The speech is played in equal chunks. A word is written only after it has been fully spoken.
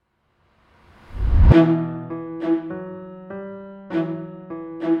All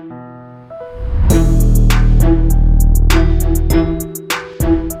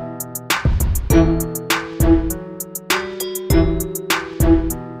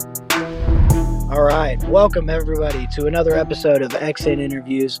right, welcome everybody to another episode of XN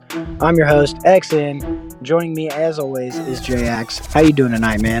Interviews. I'm your host, XN. Joining me as always is JX. How you doing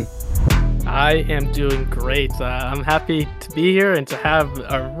tonight, man? I am doing great. I'm happy to be here and to have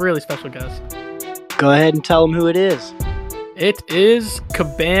a really special guest. Go ahead and tell them who it is. It is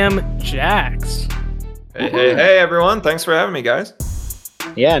Kabam Jax. Hey, everyone. Thanks for having me, guys.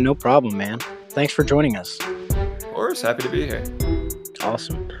 Yeah, no problem, man. Thanks for joining us. Of course, happy to be here.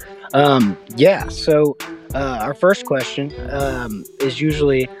 Awesome. So our first question is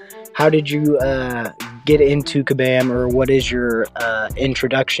usually, how did you get into Kabam, or what is your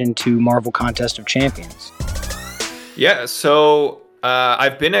introduction to Marvel Contest of Champions? Yeah, so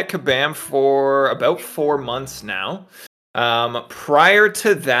I've been at Kabam for about 4 months now. Prior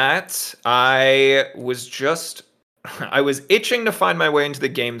to that, I was itching to find my way into the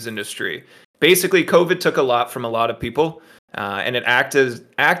games industry. Basically, COVID took a lot from a lot of people. And it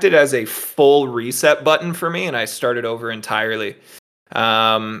acted as a full reset button for me, and I started over entirely.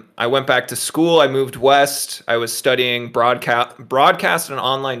 I went back to school. I moved west. I was studying broadcast and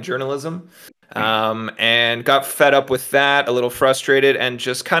online journalism, and got fed up with that, a little frustrated, and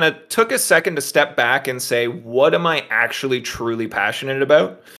just kind of took a second to step back and say, what am I actually truly passionate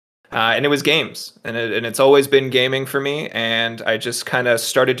about? And it was games, and it's always been gaming for me. And I just kind of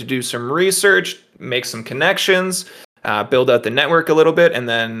started to do some research, make some connections, build out the network a little bit, and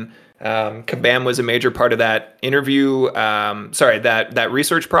then Kabam was a major part of that that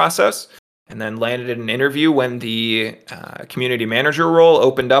research process, and then landed in an interview when the community manager role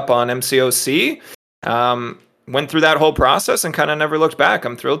opened up on MCOC. Went through that whole process and kind of never looked back.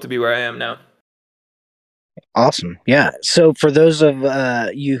 I'm thrilled to be where I am now. Awesome. Yeah. So for those of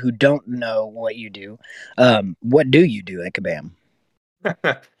you who don't know what you do, what do you do at Kabam?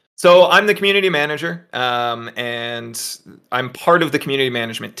 So I'm the community manager, and I'm part of the community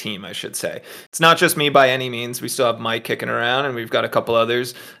management team, I should say. It's not just me by any means. We still have Mike kicking around, and we've got a couple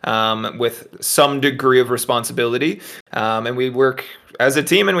others with some degree of responsibility. And we work as a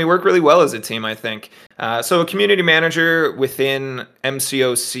team, and we work really well as a team, I think. So a community manager within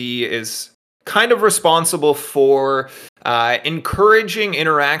MCOC is kind of responsible for encouraging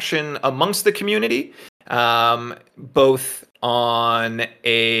interaction amongst the community, both on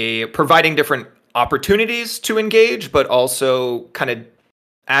providing different opportunities to engage, but also kind of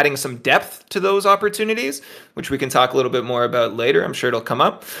adding some depth to those opportunities, which we can talk a little bit more about later. I'm sure it'll come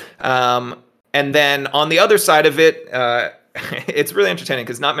up. And then on the other side of it, it's really entertaining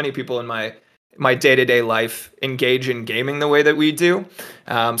because not many people in my day-to-day life engage in gaming the way that we do.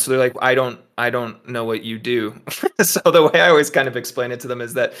 So they're like, I don't know what you do. So the way I always kind of explain it to them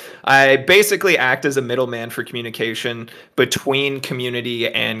is that I basically act as a middleman for communication between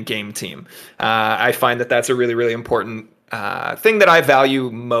community and game team. I find that that's a really, really important thing that I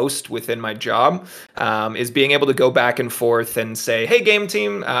value most within my job, is being able to go back and forth and say, hey, game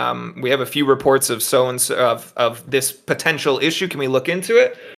team, we have a few reports of so-and-so of this potential issue. Can we look into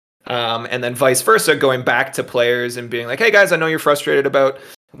it? And then vice versa, going back to players and being like, hey guys, I know you're frustrated about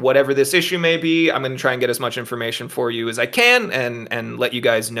whatever this issue may be. I'm going to try and get as much information for you as I can and let you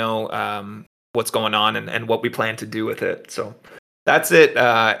guys know what's going on and what we plan to do with it. So that's it,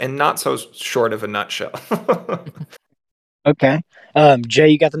 and not so short of a nutshell. Okay. Jay,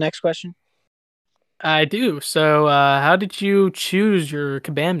 you got the next question? I do. So how did you choose your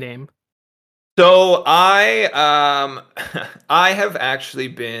Kabam name? So I have actually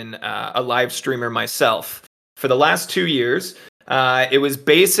been a live streamer myself for the last 2 years. It was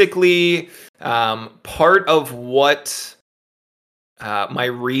basically part of what my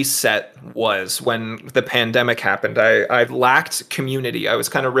reset was when the pandemic happened. I lacked community. I was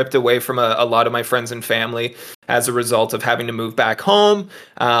kind of ripped away from a lot of my friends and family as a result of having to move back home,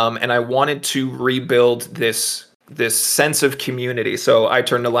 and I wanted to rebuild this sense of community. So I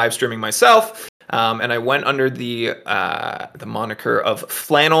turned to live streaming myself, and I went under the moniker of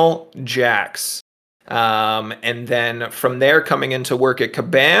Flannel Jax. And then from there, coming into work at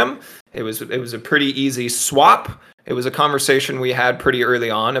Kabam, it was a pretty easy swap. It was a conversation we had pretty early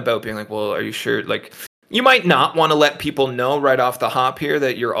on about being like, well, are you sure? Like, you might not want to let people know right off the hop here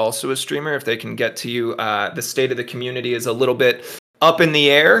that you're also a streamer if they can get to you. The state of the community is a little bit up in the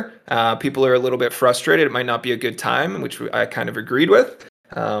air. People are a little bit frustrated. It might not be a good time, which I kind of agreed with.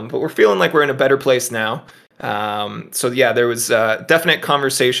 But we're feeling like we're in a better place now. So yeah, there was definite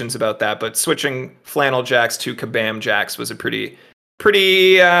conversations about that. But switching Flannel Jax to Kabam Jax was a pretty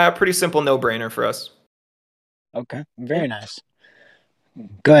pretty simple no-brainer for us. Okay, very nice.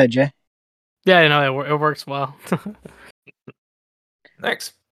 Go ahead, Jay. Yeah, it works well.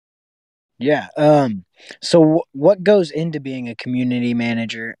 Thanks. Yeah. So what goes into being a community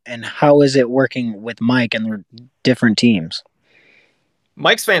manager, and how is it working with Mike and the different teams?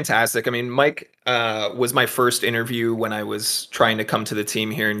 Mike's fantastic. I mean, Mike was my first interview when I was trying to come to the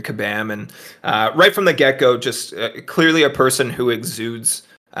team here in Kabam, and right from the get-go, just clearly a person who exudes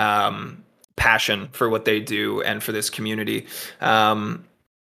passion for what they do and for this community.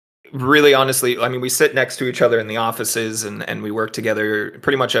 Really, honestly, I mean, we sit next to each other in the offices, and we work together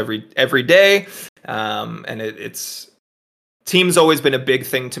pretty much every day. And it's team's always been a big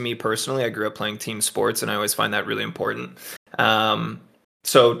thing to me personally. I grew up playing team sports, and I always find that really important.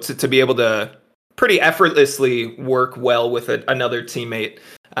 So to be able to pretty effortlessly work well with another teammate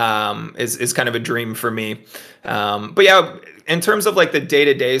is kind of a dream for me. But yeah, in terms of like the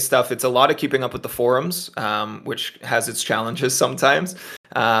day-to-day stuff, it's a lot of keeping up with the forums, which has its challenges sometimes.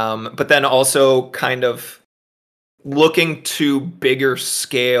 But then also kind of looking to bigger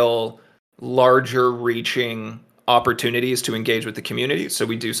scale, larger reaching opportunities to engage with the community. So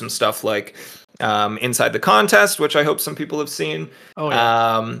we do some stuff like Inside the Contest, which I hope some people have seen. Oh,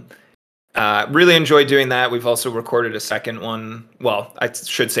 yeah. Really enjoy doing that. We've also recorded a second one. Well, I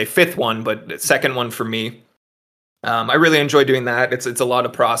should say fifth one, but second one for me. I really enjoy doing that. It's a lot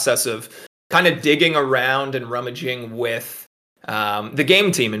of process of kind of digging around and rummaging with the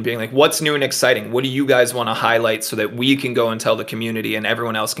game team and being like, what's new and exciting? What do you guys want to highlight so that we can go and tell the community and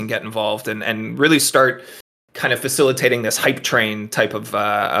everyone else can get involved and really start kind of facilitating this hype train type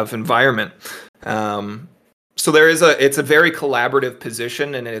of environment. So it's a very collaborative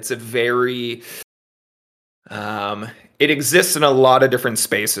position, and it's a very it exists in a lot of different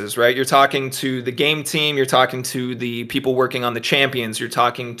spaces, right? You're talking to the game team, you're talking to the people working on the champions, you're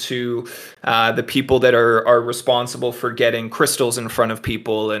talking to the people that are responsible for getting crystals in front of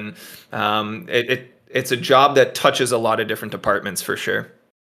people, and it's a job that touches a lot of different departments for sure.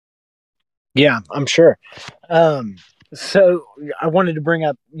 Yeah, I'm sure. So I wanted to bring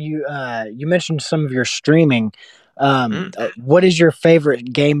up you. You mentioned some of your streaming. What is your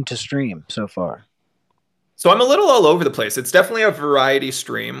favorite game to stream so far? So I'm a little all over the place. It's definitely a variety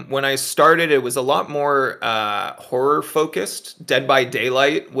stream. When I started, it was a lot more horror focused. Dead by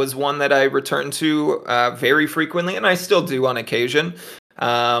Daylight was one that I returned to very frequently, and I still do on occasion.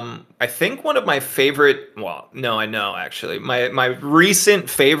 I think one of my favorite, well, no, I know actually. My recent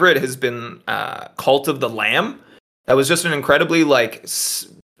favorite has been Cult of the Lamb. That was just an incredibly like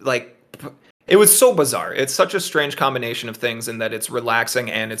it was so bizarre. It's such a strange combination of things in that it's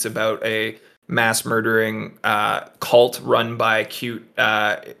relaxing and it's about a mass murdering cult run by cute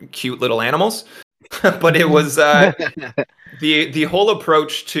little animals. But it was the whole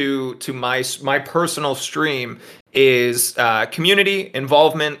approach to my personal stream is community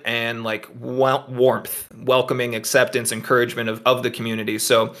involvement and like warmth, welcoming, acceptance, encouragement of the community.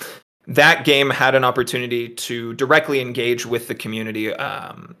 So that game had an opportunity to directly engage with the community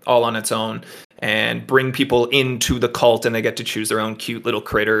all on its own and bring people into the cult, and they get to choose their own cute little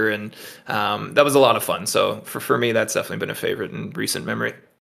critter, and that was a lot of fun. So for me, that's definitely been a favorite in recent memory.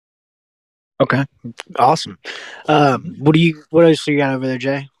 Okay, awesome. What else you got over there,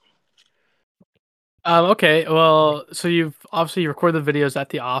 Jay? Okay, well, so you record the videos at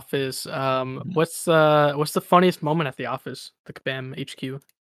the office. What's the funniest moment at the office, the Kabam HQ?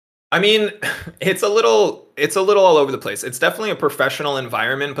 I mean, it's a little all over the place. It's definitely a professional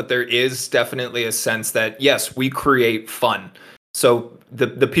environment, but there is definitely a sense that yes, we create fun. So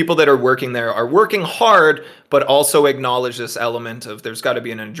the people that are working there are working hard, but also acknowledge this element of there's got to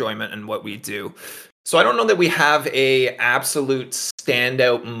be an enjoyment in what we do. So I don't know that we have a absolute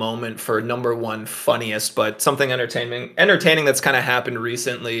standout moment for number one funniest, but something entertaining that's kind of happened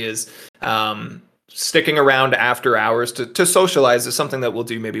recently is sticking around after hours to socialize is something that we'll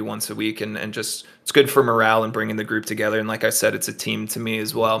do maybe once a week, and just it's good for morale and bringing the group together. And like I said, it's a team to me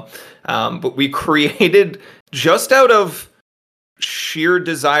as well. But we created, just out of sheer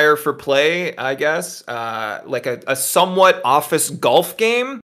desire for play, I guess, like a somewhat office golf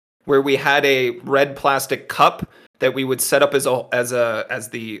game where we had a red plastic cup that we would set up as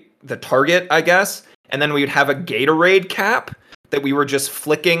the target, I guess, and then we would have a Gatorade cap that we were just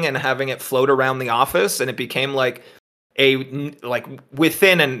flicking and having it float around the office, and it became like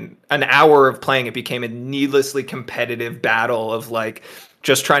within an hour of playing, it became a needlessly competitive battle of like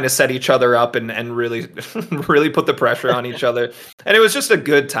just trying to set each other up and really really put the pressure on each other, and it was just a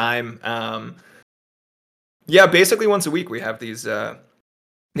good time. Yeah, basically once a week we have these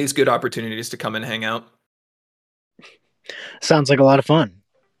good opportunities to come and hang out. Sounds like a lot of fun.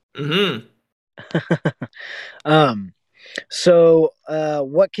 Hmm. Um, so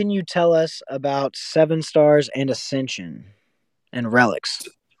what can you tell us about Seven Stars and Ascension and Relics?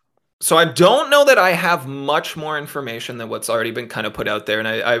 So I don't know that I have much more information than what's already been kind of put out there, and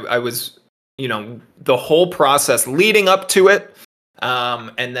I was, the whole process leading up to it,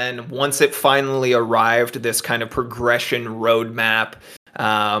 and then once it finally arrived, this kind of progression roadmap.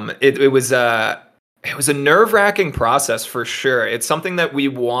 It was a nerve-wracking process for sure. It's something that we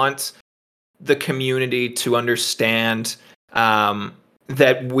want the community to understand,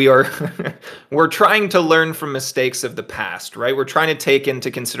 that we're trying to learn from mistakes of the past, right? We're trying to take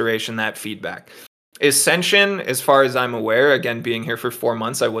into consideration that feedback. Ascension, as far as I'm aware, again, being here for 4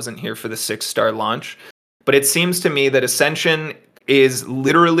 months, I wasn't here for the 6-star launch, but it seems to me that Ascension is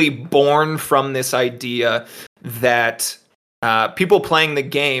literally born from this idea that people playing the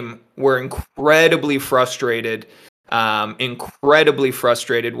game were incredibly frustrated when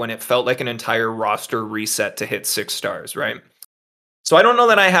it felt like an entire roster reset to hit 6 stars, right? So I don't know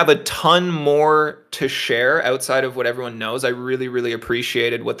that I have a ton more to share outside of what everyone knows. I really, really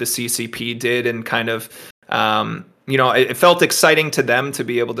appreciated what the CCP did, and kind of, it felt exciting to them to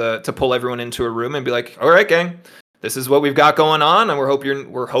be able to pull everyone into a room and be like, all right, gang, this is what we've got going on, and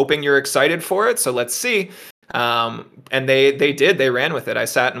we're hoping you're excited for it. So let's see. And they ran with it. I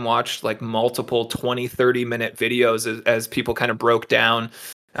sat and watched like multiple 20-30 minute videos as people kind of broke down,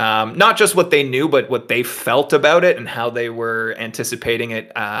 not just what they knew, but what they felt about it and how they were anticipating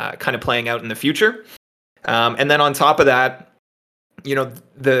it kind of playing out in the future. And then on top of that, the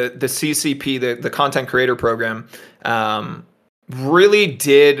CCP, the content creator program, really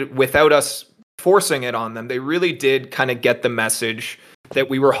did, without us forcing it on them, they really did kind of get the message that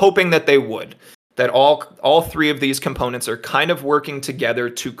we were hoping that they would. That all three of these components are kind of working together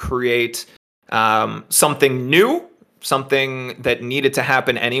to create something new, something that needed to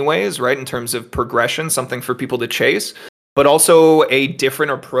happen anyways, right? In terms of progression, something for people to chase, but also a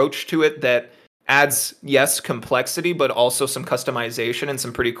different approach to it that adds, yes, complexity, but also some customization and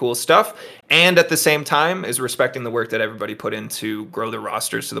some pretty cool stuff. And at the same time is respecting the work that everybody put in to grow the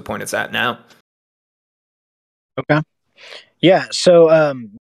rosters to the point it's at now. Okay. Yeah. So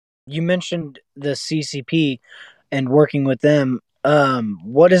you mentioned the CCP and working with them.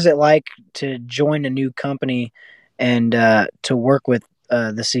 What is it like to join a new company and to work with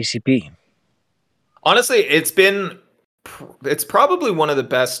the CCP? Honestly, it's probably one of the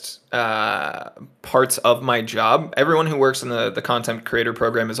best parts of my job. Everyone who works in the content creator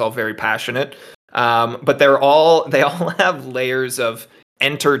program is all very passionate, but they all have layers of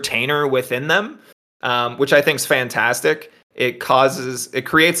entertainer within them, which I think is fantastic. It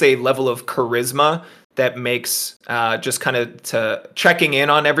creates a level of charisma that makes just kind of to checking in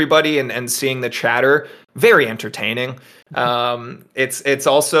on everybody and seeing the chatter very entertaining. It's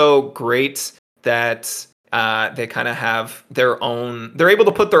also great that they kind of have they're able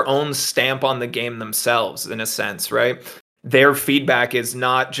to put their own stamp on the game themselves, in a sense, right? Their feedback is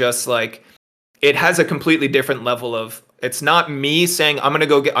not just like, it has a completely different level of, it's not me saying I'm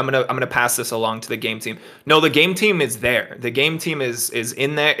gonna pass this along to the game team. No, the game team is there. The game team is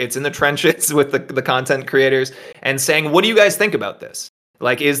in there. It's in the trenches with the content creators and saying, what do you guys think about this?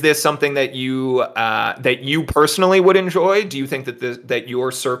 Like, is this something that you personally would enjoy? Do you think that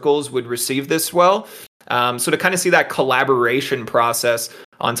your circles would receive this well? So to kind of see that collaboration process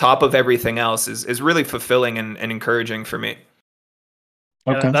on top of everything else is really fulfilling and encouraging for me.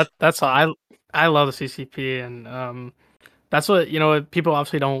 Okay. Yeah, that's I love the CCP, and that's what people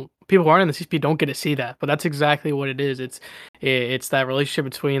obviously don't. People who aren't in the CCP don't get to see that, but that's exactly what it is. It's that relationship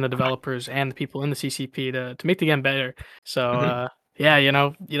between the developers and the people in the CCP to make the game better. So Mhm. yeah,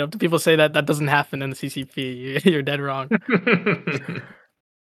 the people say that doesn't happen in the CCP. You're dead wrong.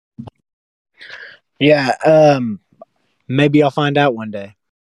 Yeah. Maybe I'll find out one day.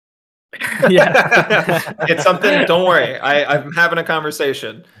 Yeah. It's something. Don't worry. I'm having a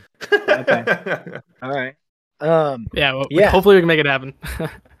conversation. Okay. All right. Yeah. Well, Yeah. hopefully we can make it happen.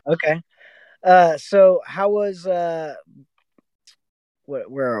 Okay. So how was where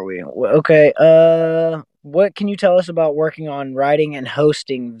are we? Okay. What can you tell us about working on writing and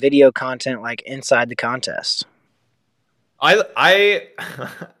hosting video content like Inside the Contest? I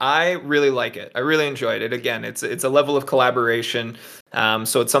I really like it. I really enjoyed it. Again, it's a level of collaboration.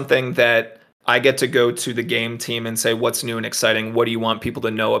 So it's something that I get to go to the game team and say, what's new and exciting? What do you want people to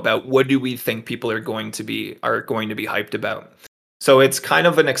know about? What do we think people are going to be hyped about? So it's kind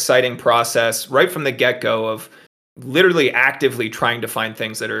of an exciting process right from the get-go of literally actively trying to find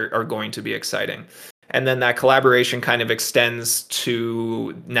things that are going to be exciting. And then that collaboration kind of extends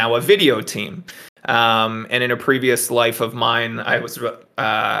to now a video team. And in a previous life of mine, I was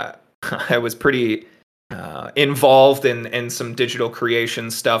I was pretty involved in some digital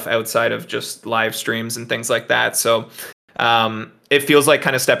creation stuff outside of just live streams and things like that. So it feels like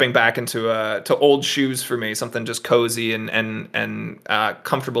kind of stepping back into to old shoes for me, something just cozy and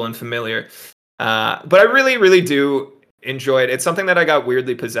comfortable and familiar. But I really, really do enjoy it. It's something that I got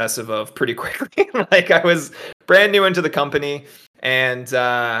weirdly possessive of pretty quickly. Like I was brand new into the company, and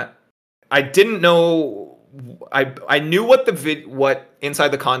I didn't know. I knew what what Inside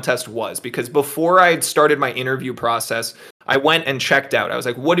the Contest was, because before I had started my interview process, I went and checked out. I was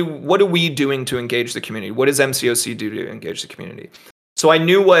like, what are we doing to engage the community? What does MCOC do to engage the community? So I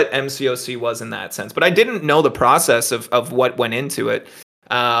knew what MCOC was in that sense, but I didn't know the process of what went into it.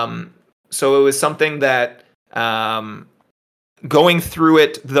 So it was something that going through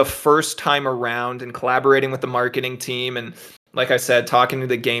it the first time around and collaborating with the marketing team, and like I said, talking to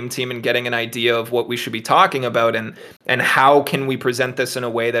the game team and getting an idea of what we should be talking about, and how can we present this in a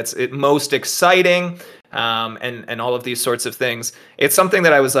way that's most exciting, and all of these sorts of things. It's something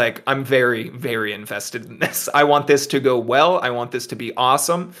that I was like, I'm very, very invested in this. I want this to go well. I want this to be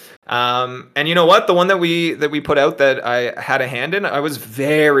awesome. And you know what? The one that we put out that I had a hand in, I was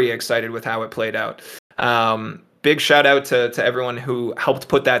very excited with how it played out. Big shout out to everyone who helped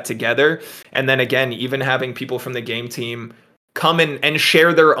put that together. And then again, even having people from the game team come in and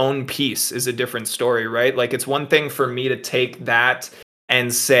share their own piece is a different story, right? Like, it's one thing for me to take that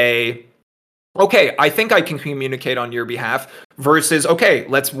and say, okay, I think I can communicate on your behalf, versus, okay,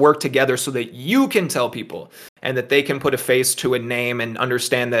 let's work together so that you can tell people and that they can put a face to a name and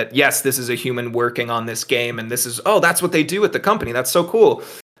understand that, yes, this is a human working on this game. And this is, oh, that's what they do at the company. That's so cool.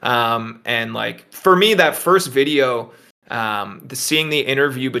 And like, for me, that first video, seeing the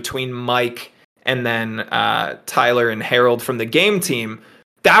interview between Mike and then Tyler and Harold from the game team,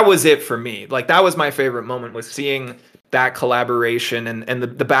 that was it for me. Like, that was my favorite moment, was seeing that collaboration and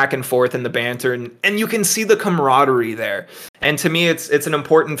the back and forth and the banter, and you can see the camaraderie there. And to me, it's an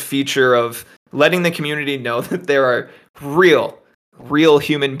important feature of letting the community know that there are real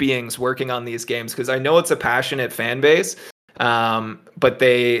human beings working on these games, because I know it's a passionate fan base, but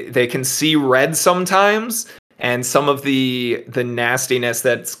they can see red sometimes, and some of the nastiness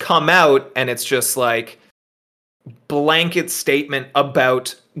that's come out, and it's just like blanket statement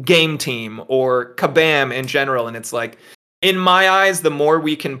about Game Team or Kabam in general. And it's like, in my eyes, the more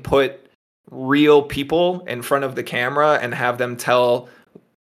we can put real people in front of the camera and have them tell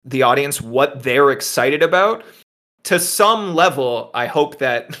the audience what they're excited about, to some level, I hope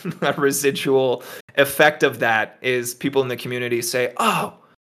that a residual effect of that is people in the community say, oh,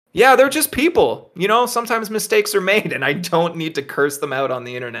 yeah, they're just people. You know, sometimes mistakes are made, and I don't need to curse them out on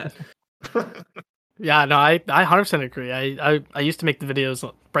the internet. Yeah, no, I 100% agree. I used to make the videos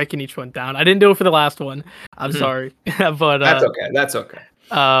breaking each one down. I didn't do it for the last one. I'm sorry, but that's okay. That's okay.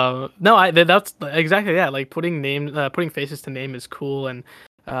 No, that's exactly, yeah. Like, putting faces to name is cool, and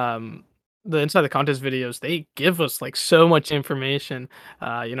the Inside the Contest videos, they give us like so much information.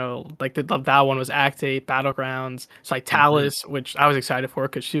 You know, like that one was Act 8 Battlegrounds. It's like Talus, which I was excited for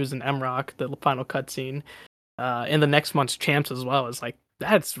because she was in MROC, the final cutscene. In the next month's Champs as well. It's like,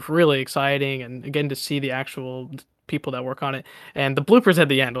 that's really exciting, and again, to see the actual people that work on it, and the bloopers at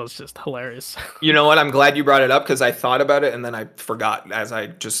the end was just hilarious. You know what? I'm glad you brought it up, because I thought about it and then I forgot as I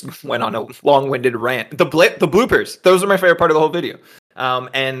just went on a long-winded rant. The bloopers, those are my favorite part of the whole video.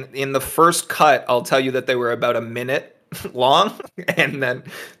 And in the first cut, I'll tell you that they were about a minute long, and then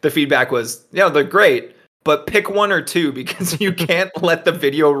the feedback was, yeah, they're great, but pick one or two, because you can't let the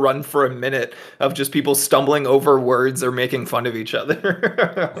video run for a minute of just people stumbling over words or making fun of each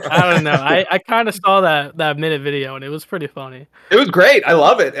other. I don't know. I kind of saw that minute video, and it was pretty funny. It was great. I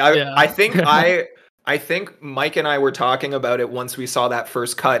love it. Yeah. I think Mike and I were talking about it once we saw that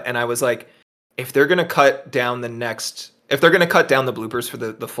first cut, and I was like, if they're gonna cut down the bloopers for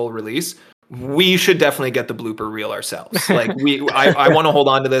the full release, we should definitely get the blooper reel ourselves. Like, I want to hold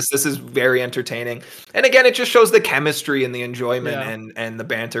on to this. This is very entertaining. And again, it just shows the chemistry and the enjoyment and the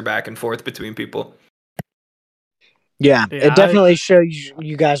banter back and forth between people. Yeah, it definitely shows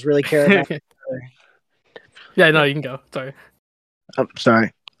you guys really care about each other. Yeah, no, you can go. Sorry. Oh,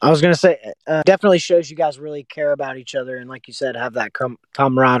 sorry. I was going to say, definitely shows you guys really care about each other, and like you said, have that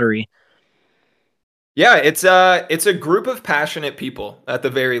camaraderie. Yeah, it's a group of passionate people at the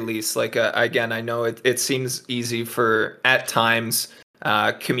very least. Like, again, I know it seems easy for, at times,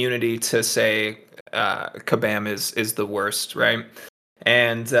 community to say Kabam is the worst, right?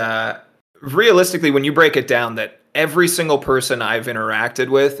 And realistically, when you break it down, that every single person I've interacted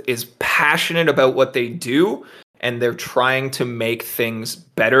with is passionate about what they do, and they're trying to make things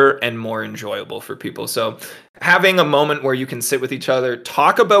better and more enjoyable for people. So having a moment where you can sit with each other,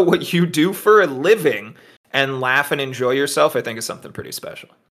 talk about what you do for a living, and laugh and enjoy yourself, I think is something pretty special.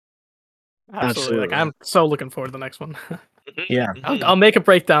 Absolutely. Like, I'm so looking forward to the next one. Yeah. I'll make a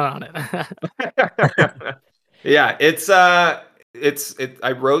breakdown on it. Yeah,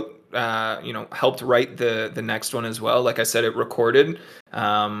 I wrote, helped write the next one as well. Like I said, it recorded.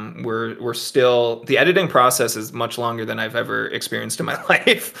 We're still, the editing process is much longer than I've ever experienced in my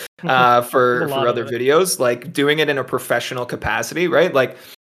life for other videos. Like doing it in a professional capacity, right? Like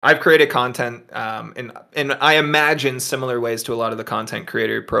I've created content in I imagine similar ways to a lot of the content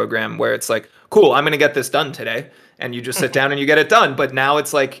creator program, where it's like, cool, I'm gonna get this done today, and you just sit down and you get it done. But now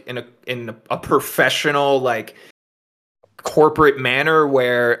it's like in a professional, like, corporate manner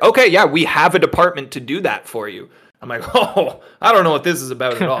where, okay, yeah, we have a department to do that for you. I'm like, oh, I don't know what this is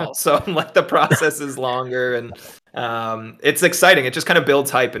about at all. So like the process is longer, and it's exciting. It just kind of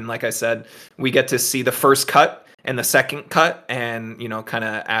builds hype. And like I said, we get to see the first cut and the second cut, and kind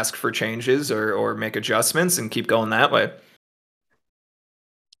of ask for changes or make adjustments and keep going that way.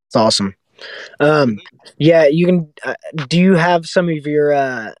 It's awesome. Yeah, you can. Do you have some of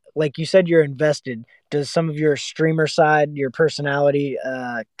your like you said, you're invested? Does some of your streamer side, your personality,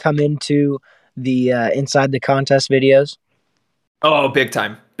 come into the inside the contest videos? Oh, big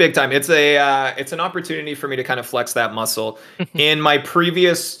time. Big time. It's an opportunity for me to kind of flex that muscle. In my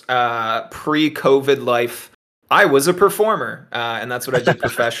previous pre-COVID life, I was a performer, and that's what I did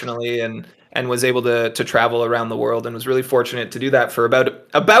professionally, and was able to travel around the world, and was really fortunate to do that for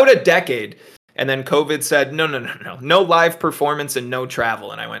about a decade. And then COVID said, no live performance and no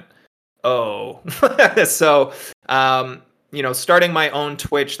travel. And I went, oh. So, starting my own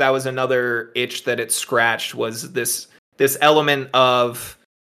Twitch, that was another itch that it scratched, was this element of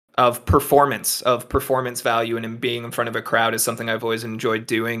performance value, and in being in front of a crowd is something I've always enjoyed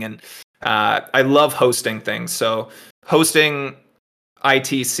doing. And I love hosting things. So hosting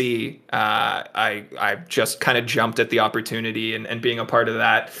ITC, I just kind of jumped at the opportunity and being a part of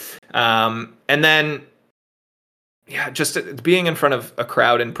that. And then, yeah, just being in front of a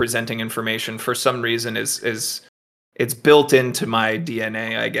crowd and presenting information for some reason is it's built into my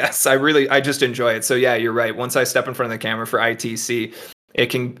DNA, I guess. I just enjoy it. So yeah, you're right. Once I step in front of the camera for ITC,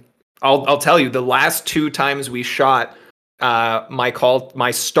 I'll tell you, the last 2 times we shot,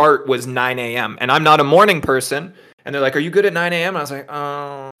 my start was 9 a.m. and I'm not a morning person. And they're like, are you good at 9 a.m.? And I was like,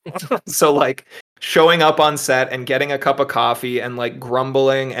 oh. So like showing up on set and getting a cup of coffee and like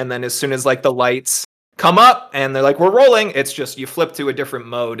grumbling. And then as soon as like the lights come up and they're like, we're rolling, it's just, you flip to a different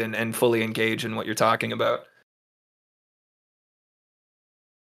mode and fully engage in what you're talking about.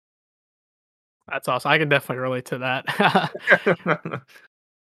 That's awesome. I can definitely relate to that.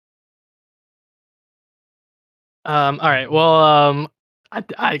 All right. Well,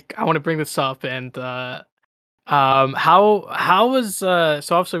 I want to bring this up, and how was so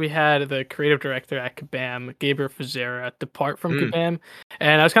obviously we had the creative director at Kabam, Gabriel Fazera, depart from Kabam,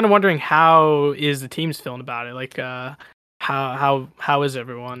 and I was kind of wondering, how is the teams feeling about it? Like, how is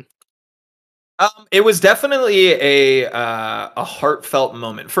everyone? It was definitely a heartfelt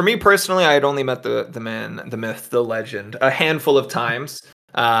moment for me personally. I had only met the man, the myth, the legend a handful of times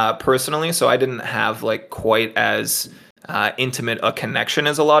personally, so I didn't have like quite as intimate a connection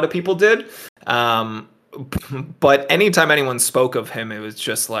as a lot of people did. But anytime anyone spoke of him, it was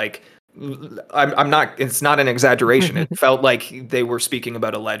just like, I'm not, it's not an exaggeration. It felt like they were speaking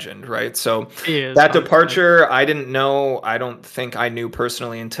about a legend, right? So that departure, I didn't know, I don't think I knew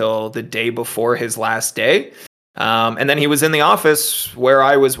personally until the day before his last day. And then he was in the office where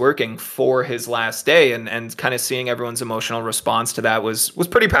I was working for his last day, and kind of seeing everyone's emotional response to that was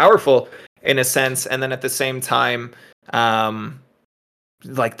pretty powerful in a sense. And then at the same time,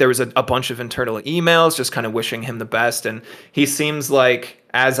 like there was a bunch of internal emails just kind of wishing him the best. And he seems like,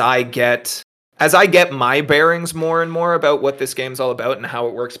 as I get my bearings more and more about what this game's all about and how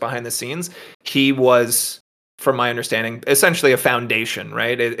it works behind the scenes, he was, from my understanding, essentially a foundation,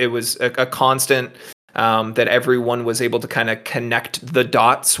 right? It was a constant that everyone was able to kind of connect the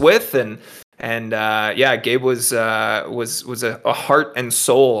dots with. And yeah, Gabe was a heart and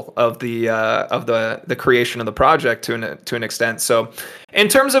soul of the creation of the project to an extent. So in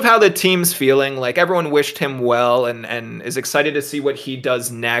terms of how the team's feeling, like everyone wished him well and is excited to see what he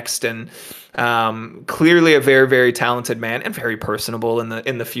does next. And clearly a very, very talented man and very personable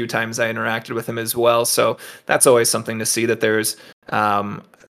in the few times I interacted with him as well. So that's always something to see, that there's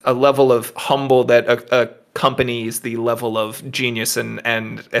a level of humble that a companies the level of genius and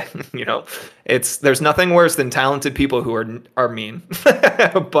you know, there's nothing worse than talented people who are mean.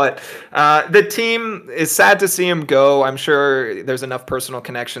 But the team is sad to see him go. I'm sure there's enough personal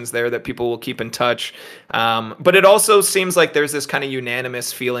connections there that people will keep in touch. But it also seems like there's this kind of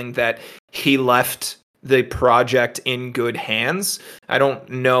unanimous feeling that he left the project in good hands. I don't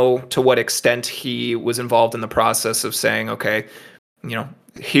know to what extent he was involved in the process of saying, okay, you know,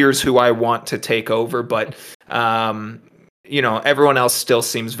 here's who I want to take over. But, you know, everyone else still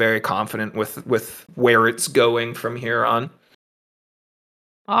seems very confident with where it's going from here on.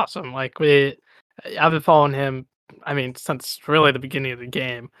 Awesome. Like I've been following him, I mean, since really the beginning of the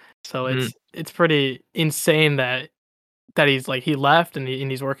game. So it's pretty insane that he's like he left and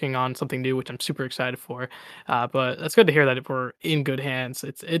he's working on something new, which I'm super excited for. But that's good to hear that we're in good hands.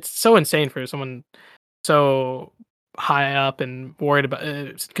 It's so insane for someone so high up and worried about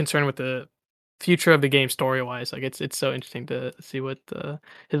concerned with the future of the game story wise. Like it's so interesting to see what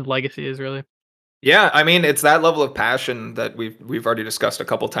his legacy is really. Yeah, I mean, it's that level of passion that we've already discussed a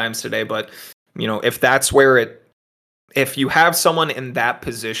couple times today. But you know, if you have someone in that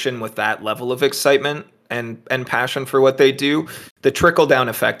position with that level of excitement and passion for what they do, the trickle down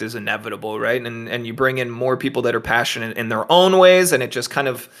effect is inevitable, right? And you bring in more people that are passionate in their own ways, and it just kind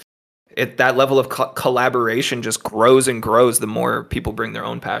of that level of collaboration just grows and grows the more people bring their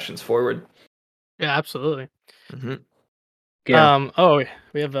own passions forward. Yeah, absolutely. Mm-hmm. Yeah. Oh,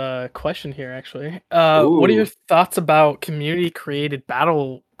 we have a question here actually. What are your thoughts about community created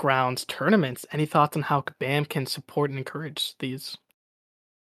battlegrounds tournaments? Any thoughts on how Kabam can support and encourage these?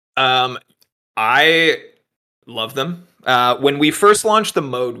 I love them. When we first launched the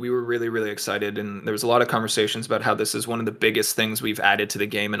mode, we were really, really excited, and there was a lot of conversations about how this is one of the biggest things we've added to the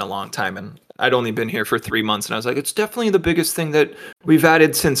game in a long time. And I'd only been here for 3 months, and I was like, it's definitely the biggest thing that we've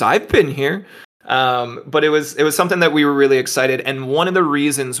added since I've been here. But it was something that we were really excited, and one of the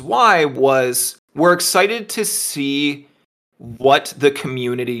reasons why was we're excited to see what the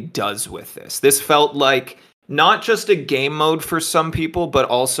community does with this. This felt like not just a game mode for some people, but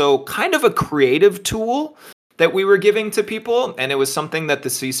also kind of a creative tool that we were giving to people, and it was something that the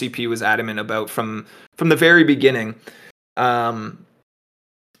CCP was adamant about from the very beginning. And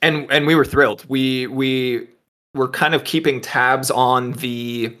we were thrilled. We were kind of keeping tabs on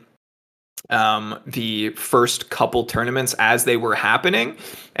the first couple tournaments as they were happening,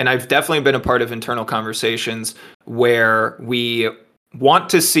 and I've definitely been a part of internal conversations where we want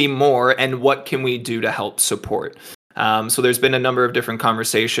to see more and what can we do to help support. So there's been a number of different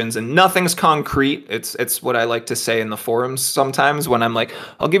conversations, and nothing's concrete. It's what I like to say in the forums sometimes when I'm like,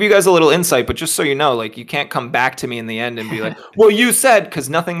 I'll give you guys a little insight, but just so you know, like, you can't come back to me in the end and be like, well, you said, because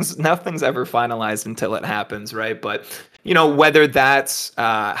nothing's ever finalized until it happens, right? But you know, whether that's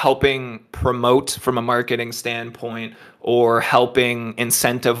helping promote from a marketing standpoint, or helping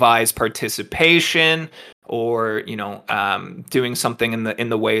incentivize participation, or you know, doing something in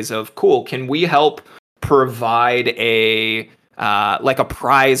the ways of, cool, can we help provide a like a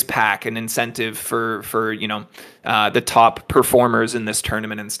prize pack, an incentive for you know, the top performers in this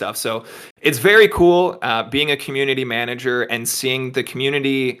tournament and stuff. So it's very cool being a community manager and seeing the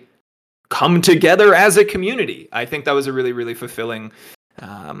community come together as a community. I think that was a really, really fulfilling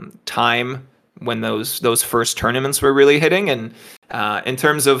time when those first tournaments were really hitting. And in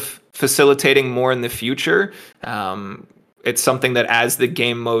terms of facilitating more in the future, it's something that as the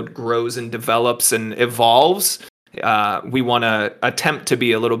game mode grows and develops and evolves, we want to attempt to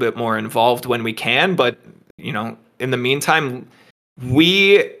be a little bit more involved when we can. But you know, in the meantime,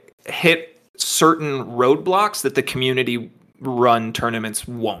 we hit certain roadblocks that the community run tournaments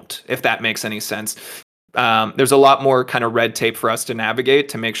won't, if that makes any sense. There's a lot more kind of red tape for us to navigate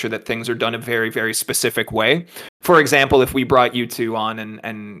to make sure that things are done a very, very specific way. For example, if we brought you two on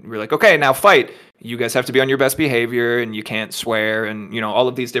and we're like, okay, now fight, you guys have to be on your best behavior and you can't swear, and you know, all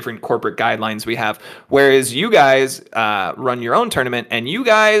of these different corporate guidelines we have. Whereas you guys run your own tournament and you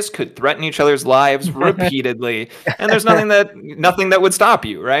guys could threaten each other's lives repeatedly, and there's nothing that would stop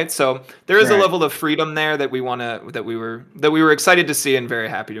you, right? So there is a level of freedom there that we were excited to see and very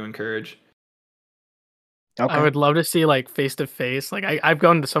happy to encourage. Okay. I would love to see like face to face. Like I've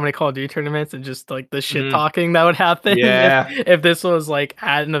gone to so many Call of Duty tournaments, and just like the shit talking that would happen. Yeah. If this was like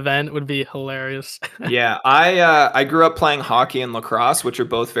at an event, would be hilarious. Yeah, I grew up playing hockey and lacrosse, which are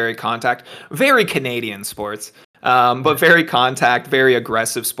both very Canadian sports, but very contact, very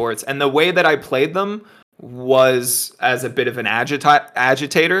aggressive sports. And the way that I played them was as a bit of an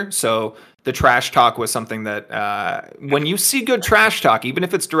agitator. So the trash talk was something that when you see good trash talk, even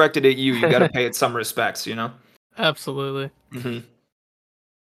if it's directed at you, you got to pay it some respects, you know? Absolutely.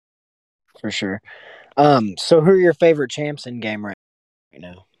 For sure. So who are your favorite champs in game right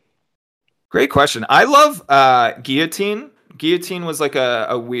now? Great question. I love Guillotine. Guillotine was like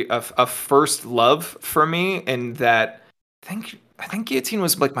a first love for me in that I think Guillotine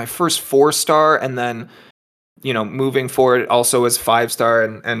was like my first 4-star, and then moving forward also as 5-star,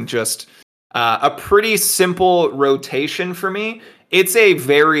 and just a pretty simple rotation for me. It's a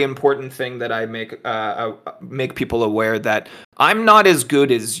very important thing that I make people aware that I'm not as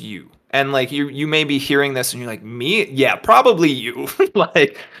good as you. And like you may be hearing this and you're like, me? Yeah, probably you.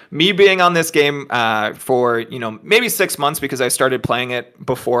 Like me being on this game for maybe 6 months, because I started playing it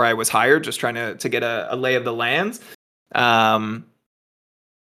before I was hired, just trying to get a lay of the lands. I'm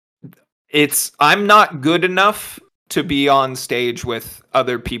not good enough to be on stage with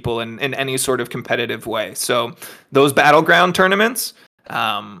other people in any sort of competitive way. So those battleground tournaments,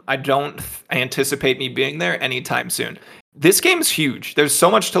 I don't anticipate me being there anytime soon. This game's huge. There's so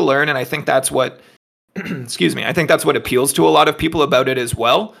much to learn, and I think that's what excuse me, I think that's what appeals to a lot of people about it as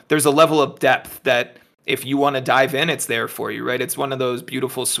well. There's a level of depth that if you want to dive in, it's there for you, right? It's one of those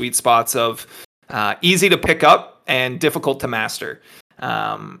beautiful sweet spots of easy to pick up and difficult to master.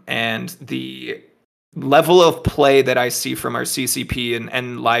 And the level of play that I see from our CCP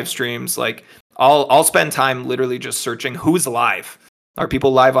and live streams, like I'll spend time literally just searching who's live. Are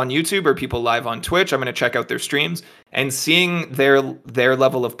people live on YouTube? Are people live on Twitch? I'm going to check out their streams, and seeing their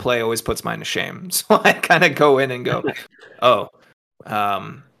level of play always puts mine to shame. So I kind of go in and go, oh,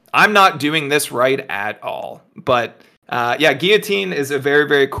 I'm not doing this right at all. But yeah, Guillotine is a very,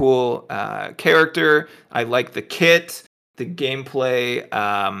 very cool character. I like the kit. The gameplay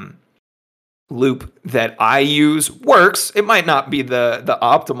loop that I use works. It might not be the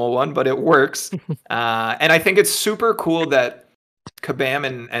optimal one, but it works. And I think it's super cool that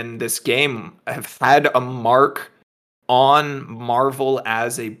Kabam and this game have had a mark on Marvel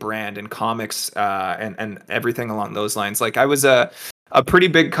as a brand and comics and everything along those lines. Like I was a pretty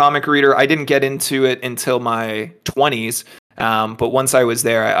big comic reader. I didn't get into it until my 20s. But once I was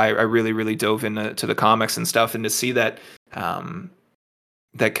there, I really, really dove into the comics and stuff. And to see that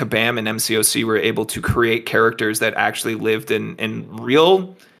that Kabam and MCOC were able to create characters that actually lived in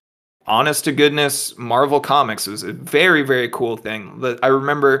real, honest to goodness Marvel comics was a very, very cool thing. I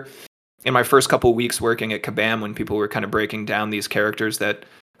remember in my first couple weeks working at Kabam when people were kind of breaking down these characters that,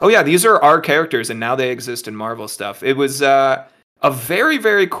 oh yeah, these are our characters and now they exist in Marvel stuff. It was a very,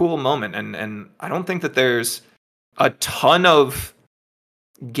 very cool moment. And I don't think that there's a ton of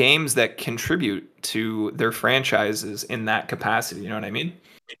games that contribute to their franchises in that capacity. You know what I mean?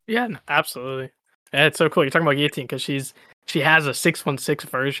 Yeah, absolutely. And it's so cool. You're talking about Guillotine because she has a 616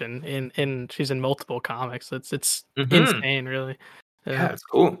 version in she's in multiple comics. It's insane, really. Yeah, it's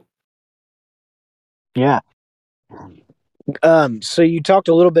cool. Yeah. So you talked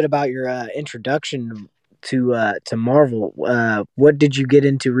a little bit about your introduction to Marvel. What did you get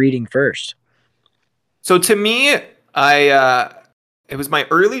into reading first? So to me, it was my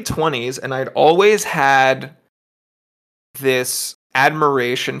early 20s, and I'd always had this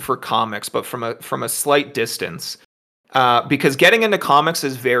admiration for comics, but from a slight distance. Because getting into comics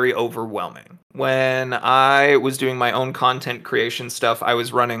is very overwhelming. When I was doing my own content creation stuff, I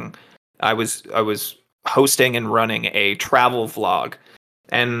was hosting and running a travel vlog,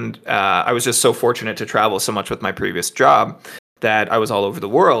 and I was just so fortunate to travel so much with my previous job that I was all over the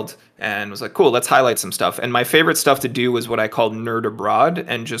world and was like, cool, let's highlight some stuff. And my favorite stuff to do was what I called nerd abroad,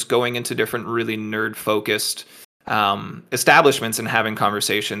 and just going into different really nerd focused establishments and having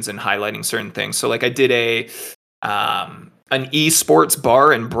conversations and highlighting certain things. So like I did an esports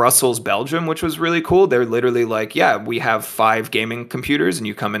bar in Brussels, Belgium, which was really cool. They're literally like, yeah, we have 5 gaming computers and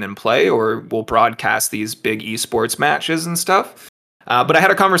you come in and play, or we'll broadcast these big esports matches and stuff. But I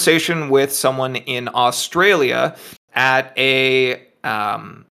had a conversation with someone in Australia at a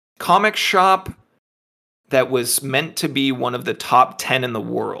comic shop that was meant to be one of the top 10 in the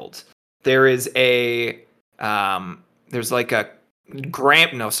world. There is there's like a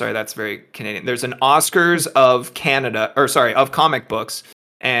that's very Canadian. There's an Oscars of Canada, of comic books,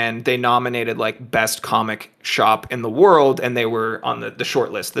 and they nominated like best comic shop in the world, and they were on the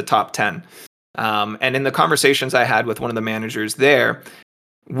short list, the top 10. And in the conversations I had with one of the managers there,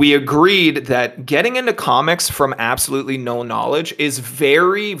 we agreed that getting into comics from absolutely no knowledge is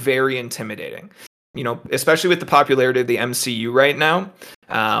very, very intimidating. Especially with the popularity of the MCU right now,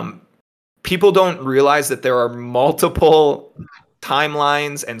 people don't realize that there are multiple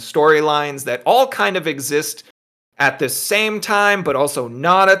timelines and storylines that all kind of exist at the same time, but also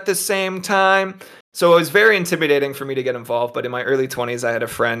not at the same time. So it was very intimidating for me to get involved. But in my early 20s, I had a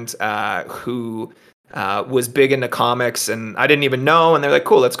friend who was big into comics, and I didn't even know. And they're like,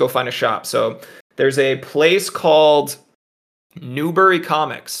 cool, let's go find a shop. So There's a place called Newbury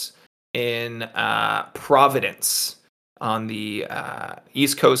Comics in Providence on the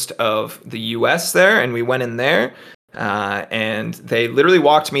east coast of the US there, and we went in there, and they literally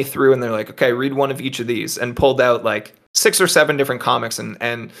walked me through, and they're like, okay, read one of each of these, and pulled out like 6 or 7 different comics,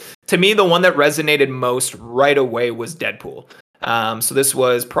 and to me, the one that resonated most right away was Deadpool. So this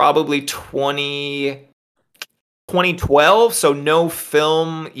was probably 2012, so no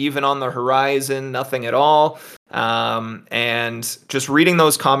film even on the horizon, nothing at all. And just reading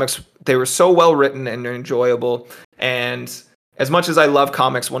those comics, they were so well written and enjoyable. And as much as I love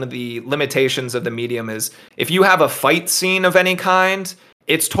comics, one of the limitations of the medium is if you have a fight scene of any kind,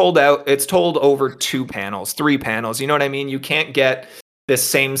 it's told over 2 panels, 3 panels. You know what I mean? You can't get the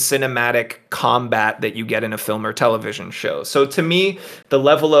same cinematic combat that you get in a film or television show. So to me, the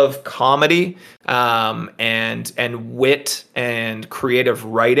level of comedy and wit and creative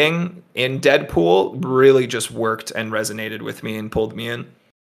writing in Deadpool really just worked and resonated with me and pulled me in.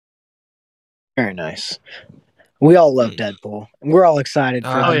 Very nice. We all love Deadpool. We're all excited for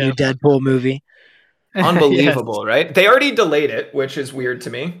the new Deadpool movie. Unbelievable, right? They already delayed it, which is weird to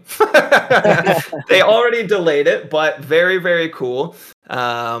me. They already delayed it, but very, very cool.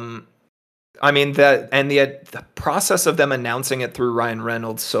 I mean, the process of them announcing it through Ryan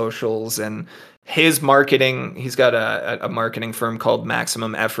Reynolds' socials and his marketing. He's got a marketing firm called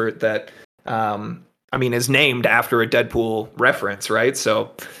Maximum Effort that, I mean, is named after a Deadpool reference, right?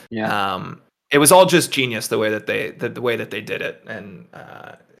 So, it was all just genius the way that they did it, and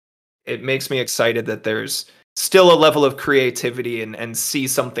it makes me excited that there's still a level of creativity and see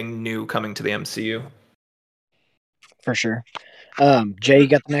something new coming to the MCU. For sure. Jay, you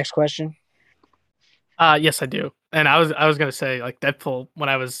got the next question? Yes, I do. And I was gonna say, like, Deadpool when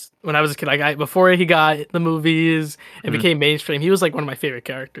I was a kid, like before he got the movies and became mainstream, he was like one of my favorite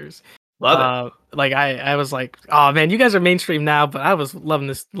characters. Love it. Like I was like, oh man, you guys are mainstream now, but I was loving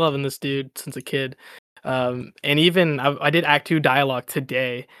this dude since a kid. And even I did Act 2 dialogue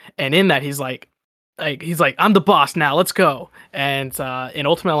today, and in that he's like I'm the boss now, let's go. And in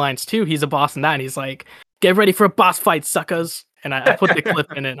Ultimate Alliance 2, he's a boss in that, and he's like, get ready for a boss fight, suckers. And I put the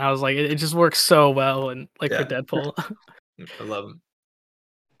clip in it, and I was like, it just works so well, and for Deadpool. I love him.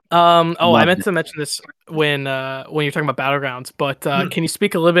 I meant to mention this when you're talking about Battlegrounds, but can you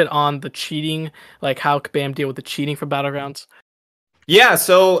speak a little bit on the cheating, like how Kabam deal with the cheating for Battlegrounds? Yeah,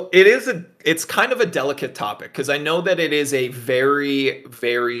 so it's kind of a delicate topic because I know that it is a very,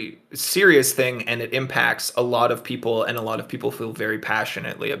 very serious thing and it impacts a lot of people, and a lot of people feel very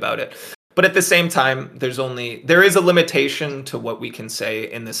passionately about it. But at the same time, there is a limitation to what we can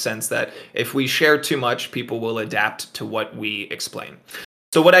say, in the sense that if we share too much, people will adapt to what we explain.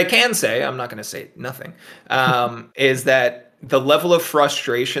 So what I can say, I'm not going to say nothing, is that the level of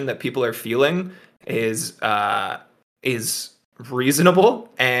frustration that people are feeling is reasonable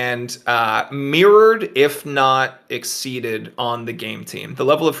and mirrored, if not exceeded, on the game team. The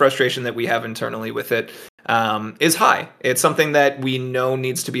level of frustration that we have internally with it is high. It's something that we know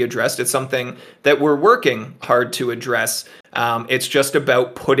needs to be addressed. It's something that we're working hard to address. It's just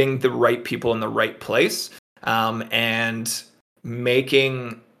about putting the right people in the right place and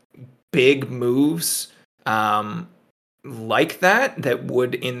making big moves like that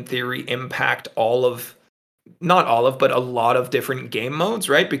would, in theory, impact not all of, but a lot of different game modes,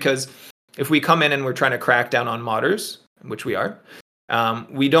 right? Because if we come in and we're trying to crack down on modders, which we are,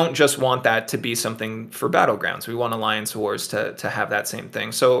 we don't just want that to be something for Battlegrounds. We want Alliance Wars to have that same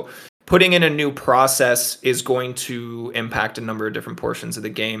thing. So putting in a new process is going to impact a number of different portions of the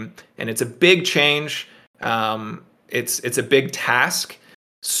game, and it's a big change. It's a big task,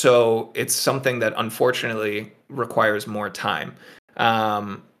 so it's something that unfortunately requires more time.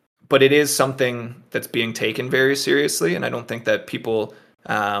 But it is something that's being taken very seriously, and I don't think that people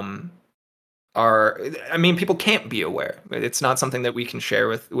people can't be aware. It's not something that we can share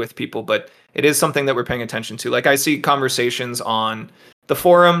with people, but it is something that we're paying attention to. Like, I see conversations on the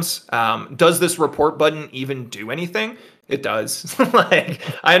forums. Does this report button even do anything? It does. Like,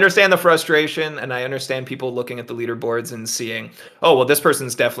 I understand the frustration, and I understand people looking at the leaderboards and seeing, oh, well, this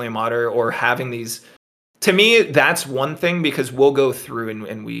person's definitely a modder, or having these. To me, that's one thing, because we'll go through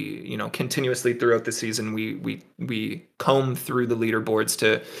and we, continuously throughout the season, we comb through the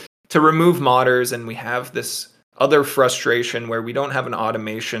leaderboards to remove modders, and we have this other frustration where we don't have an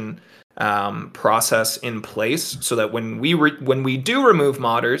automation process in place, so that when we do remove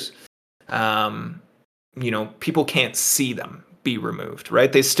modders, people can't see them be removed,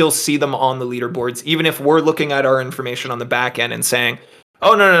 right? They still see them on the leaderboards, even if we're looking at our information on the back end and saying,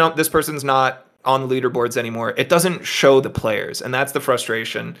 oh, no, this person's not on the leaderboards anymore, it doesn't show the players. And that's the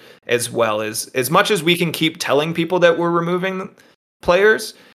frustration as well. As much as we can keep telling people that we're removing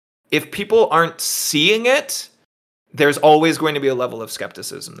players, if people aren't seeing it, there's always going to be a level of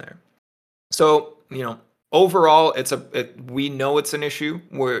skepticism there. So, overall, we know it's an issue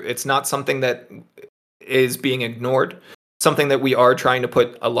where it's not something that is being ignored, something that we are trying to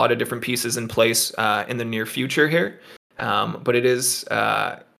put a lot of different pieces in place in the near future here. But it is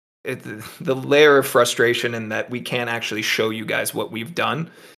the layer of frustration in that we can't actually show you guys what we've done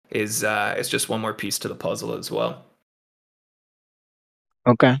is just one more piece to the puzzle as well.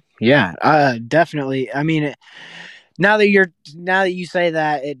 Okay. Yeah. Definitely. I mean, now that you say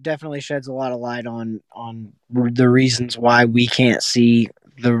that, it definitely sheds a lot of light on the reasons why we can't see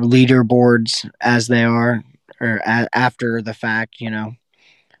the leaderboards as they are, or after the fact.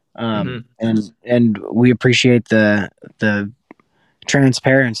 And we appreciate the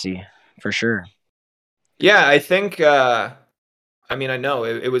transparency for sure. Yeah, I think. I know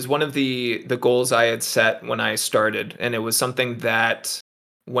it was one of the goals I had set when I started, and it was something that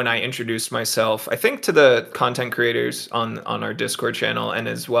when I introduced myself, I think to the content creators on our Discord channel, and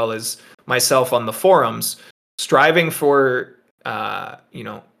as well as myself on the forums, striving for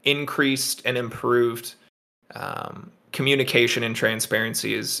increased and improved communication and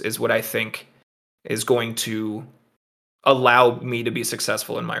transparency is what I think is going to allow me to be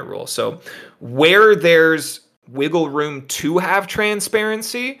successful in my role. So where there's wiggle room to have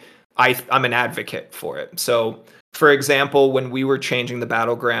transparency, I'm an advocate for it. So for example, when we were changing the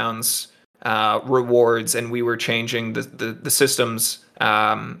Battlegrounds rewards, and we were changing the systems,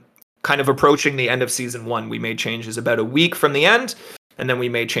 kind of approaching the end of season 1, we made changes about a week from the end, and then we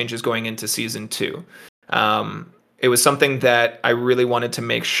made changes going into season 2. It was something that I really wanted to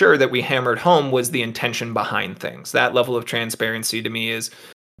make sure that we hammered home was the intention behind things. That level of transparency to me is,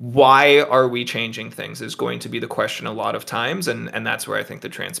 why are we changing things, is going to be the question a lot of times, and that's where I think the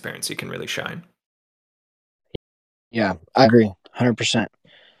transparency can really shine. Yeah, I agree 100%.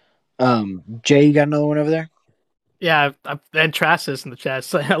 Jay, you got another one over there? Yeah, and Trash is in the chat.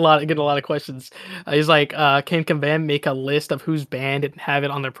 So getting a lot of questions. He's like, can Kabam make a list of who's banned and have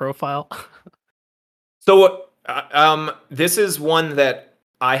it on their profile? So this is one that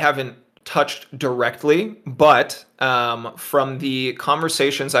I haven't touched directly, but from the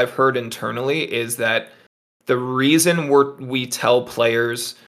conversations I've heard internally is that the reason we tell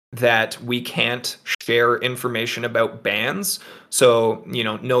players that we can't share information about bans, so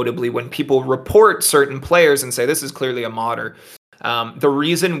notably when people report certain players and say this is clearly a modder, the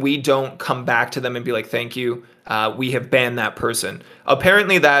reason we don't come back to them and be like, thank you, we have banned that person.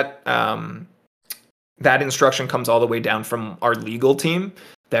 Apparently that instruction comes all the way down from our legal team,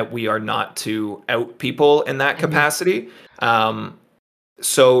 that we are not to out people in that capacity.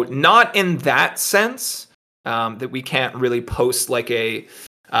 So not in that sense, that we can't really post like a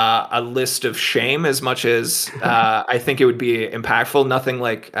list of shame, as much as I think it would be impactful. Nothing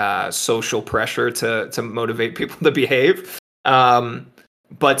like social pressure to motivate people to behave.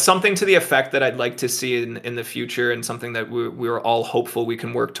 But something to the effect that I'd like to see in the future, and something that we're all hopeful we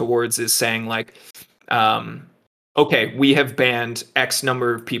can work towards, is saying like, okay, we have banned X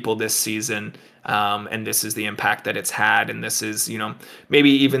number of people this season, and this is the impact that it's had, and this is, maybe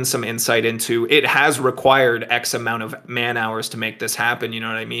even some insight into it has required X amount of man hours to make this happen, you know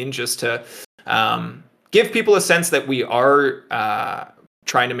what I mean? Just to give people a sense that we are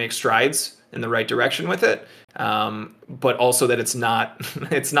trying to make strides in the right direction with it, but also that it's not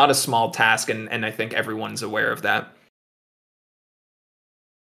a small task, and I think everyone's aware of that.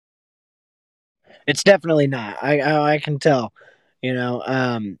 It's definitely not. I can tell.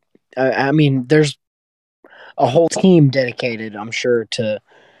 I mean, there's a whole team dedicated, I'm sure, to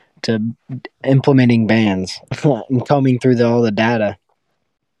implementing bans and combing through all the data.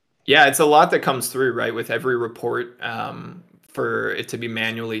 Yeah, it's a lot that comes through, right, with every report, for it to be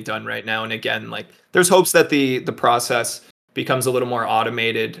manually done right now. And again, like, there's hopes that the process becomes a little more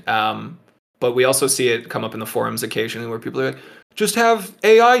automated. But we also see it come up in the forums occasionally where people are like, just have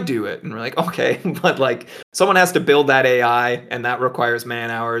AI do it. And we're like, okay, but like, someone has to build that AI, and that requires man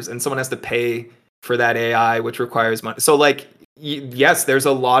hours, and someone has to pay for that AI, which requires money. So like, yes, there's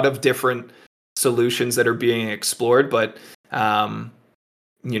a lot of different solutions that are being explored, but I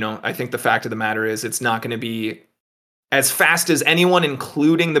think the fact of the matter is it's not going to be as fast as anyone,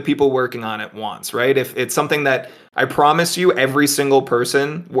 including the people working on it, wants, right? If it's something that, I promise you, every single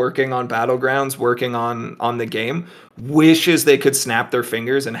person working on Battlegrounds, working on the game, wishes they could snap their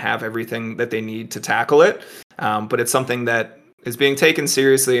fingers and have everything that they need to tackle it. But it's something that is being taken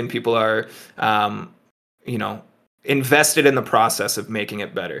seriously, and people are, invested in the process of making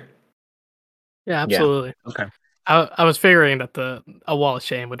it better. Yeah, Yeah. absolutely. Okay. I was figuring that a wall of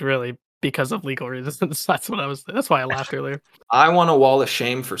shame would really because of legal reasons. That's why I laughed earlier. I want a wall of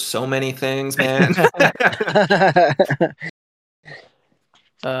shame for so many things, man. Wouldn't it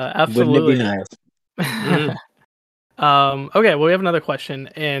be Absolutely. nice? Mhm. Okay, well, we have another question,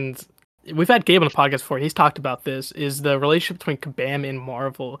 and we've had Gabe on the podcast before. And he's talked about this: is the relationship between Kabam and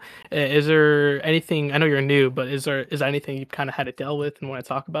Marvel? Is there anything? I know you're new, but is there anything you've kind of had to deal with and want to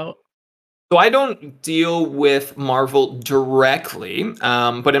talk about? So I don't deal with Marvel directly,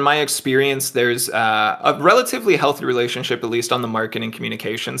 but in my experience, there's a relatively healthy relationship, at least on the marketing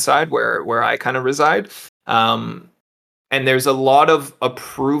communication side, where I kind of reside. Um, and there's a lot of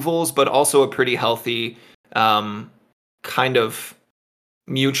approvals, but also a pretty healthy um, kind of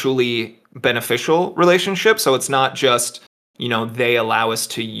mutually beneficial relationship. So it's not just they allow us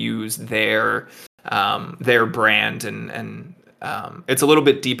to use their brand and it's a little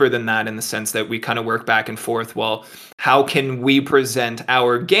bit deeper than that in the sense that we kind of work back and forth. Well, how can we present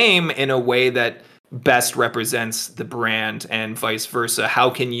our game in a way that best represents the brand and vice versa? How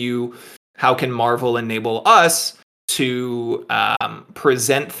can Marvel enable us to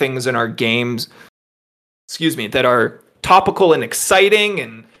present things in our games, excuse me, that are topical and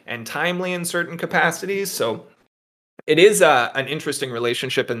exciting and timely in certain capacities? So it is an interesting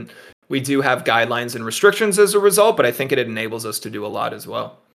relationship, and we do have guidelines and restrictions as a result, but I think it enables us to do a lot as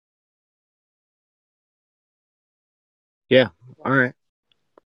well. Yeah. All right.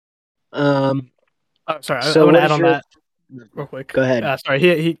 Oh, sorry, I So want to what add is on your? that real quick. Go ahead. Sorry,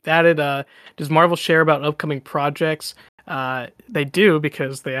 he added. Does Marvel share about upcoming projects? They do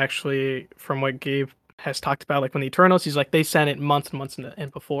because they actually, from what Gabe has talked about, like when the Eternals, he's like they sent it months and months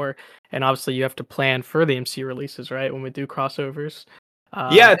and before, and obviously you have to plan for the MCU releases, right? When we do crossovers.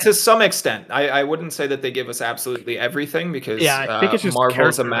 Yeah, to some extent. I wouldn't say that they give us absolutely everything Yeah, because I think it's just Marvel's a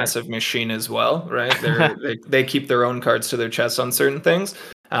character, right? massive machine as well, right? They keep their own cards to their chest on certain things.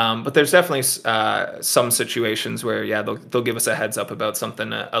 But there's definitely some situations where, yeah, they'll give us a heads up about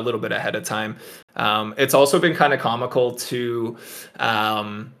something a little bit ahead of time. It's also been kind of comical to,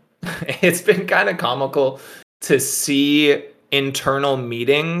 it's been kind of comical to see internal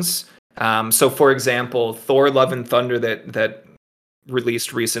meetings. So, for example, Thor: Love and Thunder that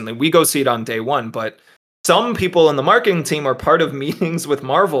released recently. We go see it on day one, but some people in the marketing team are part of meetings with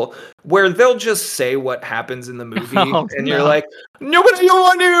Marvel where they'll just say what happens in the movie, Oh and you're no. like, nobody you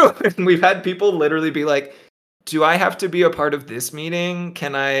want to. And we've had people literally be like, do I have to be a part of this meeting?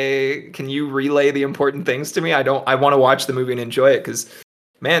 Can you relay the important things to me? I want to watch the movie and enjoy it because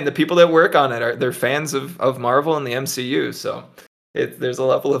man, the people that work on it they're fans of Marvel and the MCU. So there's a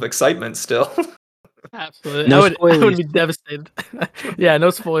level of excitement still. Absolutely. No I would spoilies. be devastated. Yeah,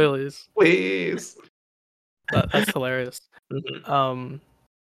 no spoilers. Please. That's hilarious. Mhm. Um,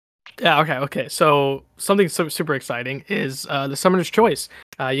 yeah, okay. So something super exciting is the Summoner's Choice.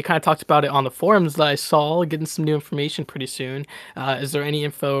 You kind of talked about it on the forums that I saw, getting some new information pretty soon. Is there any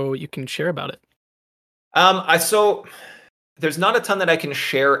info you can share about it? So there's not a ton that I can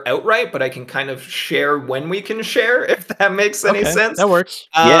share outright, but I can kind of share when we can share, if that makes any Okay, sense. that works.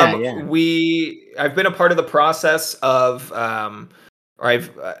 Yeah. I've been a part of the process of, or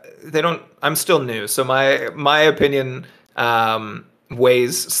I'm still new, so my opinion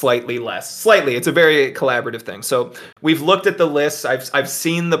weighs slightly less. Slightly, it's a very collaborative thing. So we've looked at the lists. I've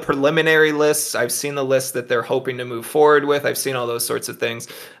seen the preliminary lists. I've seen the lists that they're hoping to move forward with. I've seen all those sorts of things.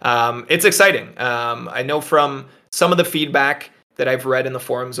 It's exciting. I know from some of the feedback that I've read in the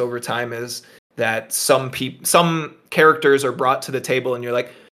forums over time is that some characters are brought to the table and you're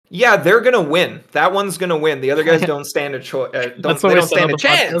like, yeah, they're gonna win. That one's gonna win. The other guys don't stand a That's don't what they we don't said on stand a the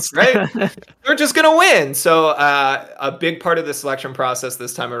chance, right? podcast. They're just gonna win. So a big part of the selection process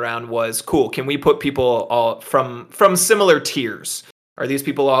this time around was cool. Can we put people all from similar tiers? Are these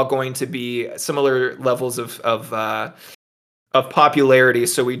people all going to be similar levels of popularity?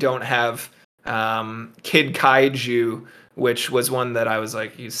 So we don't have Kid Kaiju, which was one that I was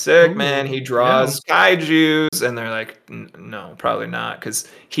like, he's sick, man. He Ooh, yeah. draws kaijus, and they're like, no, probably not, because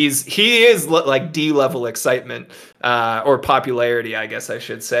he is like D level excitement or popularity, I guess I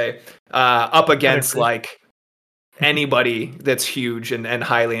should say, up I'd against agree. like anybody that's huge and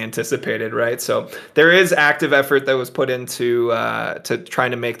highly anticipated, right? So there is active effort that was put into to trying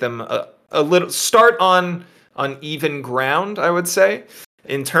to make them a little start on even ground, I would say.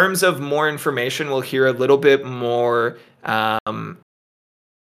 In terms of more information, we'll hear a little bit more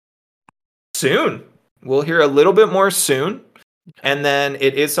soon. We'll hear a little bit more soon. And then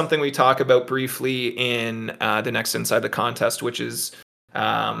it is something we talk about briefly in the next Inside the Contest, which is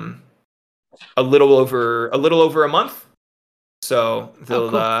a little over a month. So Oh,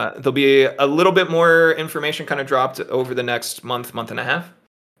 cool. there'll be a little bit more information kind of dropped over the next month and a half,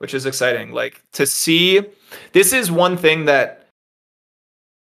 which is exciting. Like to see, this is one thing that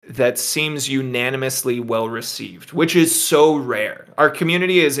seems unanimously well received, which is so rare. Our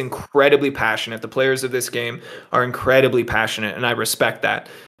community is incredibly passionate. The players of this game are incredibly passionate, and I respect that.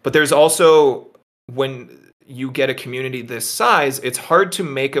 But there's also, when you get a community this size, it's hard to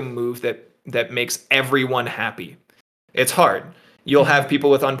make a move that makes everyone happy. It's hard. You'll have people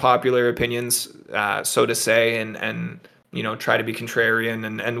with unpopular opinions, so to say, and try to be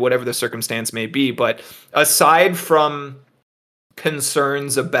contrarian and whatever the circumstance may be. But aside from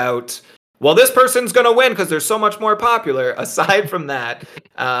concerns about, well, this person's going to win because they're so much more popular. Aside from that,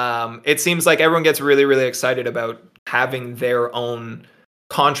 it seems like everyone gets really, really excited about having their own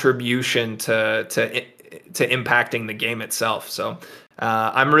contribution to impacting the game itself. So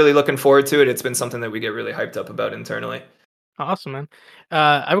I'm really looking forward to it. It's been something that we get really hyped up about internally. Awesome, man.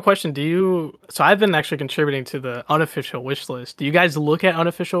 I have a question. So I've been actually contributing to the unofficial wish list. Do you guys look at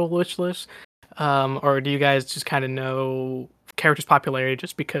unofficial wish lists? Or do you guys just kind of know characters' popularity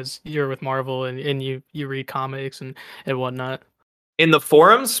just because you're with Marvel and you read comics and whatnot? In the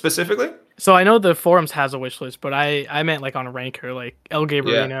forums specifically? So I know the forums has a wish list, but I meant like on a ranker, like El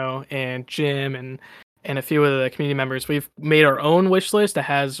Gabrielino and Jim and a few of the community members. We've made our own wish list that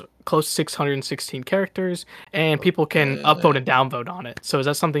has close to 616 characters, and people can upvote and downvote on it. So is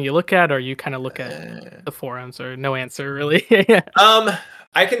that something you look at, or you kind of look at the forums, or no answer really?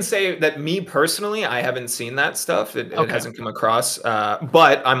 I can say that me personally, I haven't seen that stuff. It hasn't come across.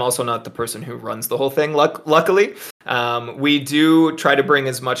 But I'm also not the person who runs the whole thing. Luckily, we do try to bring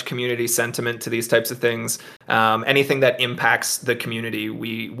as much community sentiment to these types of things. Anything that impacts the community,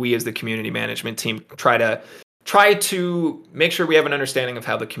 we as the community management team try to make sure we have an understanding of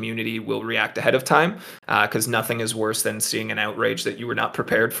how the community will react ahead of time, because nothing is worse than seeing an outrage that you were not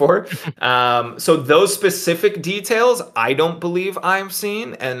prepared for. So those specific details, I don't believe I've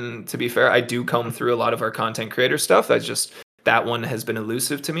seen. And to be fair, I do comb through a lot of our content creator stuff. That one has been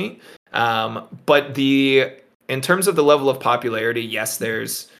elusive to me. But in terms of the level of popularity, yes,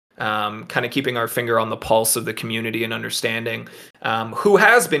 there's kind of keeping our finger on the pulse of the community and understanding who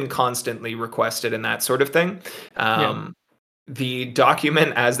has been constantly requested and that sort of thing. The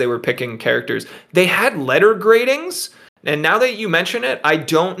document, as they were picking characters, they had letter gradings. And now that you mention it, I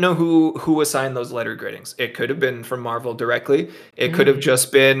don't know who assigned those letter gradings. It could have been from Marvel directly. It could have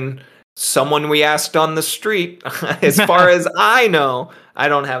just been someone we asked on the street. As far as I know, I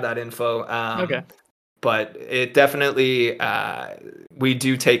don't have that info. But it definitely, we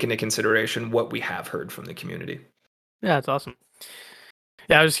do take into consideration what we have heard from the community. Yeah, that's awesome.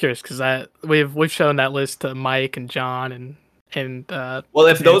 Yeah, I was just curious because we've shown that list to Mike and John and well,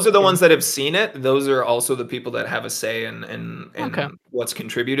 if those are the ones that have seen it, those are also the people that have a say in what's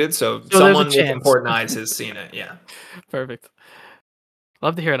contributed. So someone with important eyes has seen it. Yeah, perfect.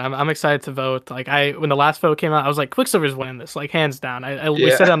 Love to hear it. I'm excited to vote. Like when the last vote came out, I was like, Quicksilver's winning this, like hands down.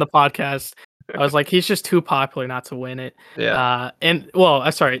 We said it on the podcast. I was like, he's just too popular not to win it. Yeah.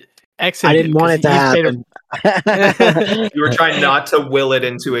 Sorry. Exit. I didn't want it to happen. You were trying not to will it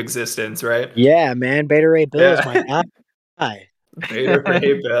into existence, right? Yeah, man. Beta Ray Bill is my guy. Beta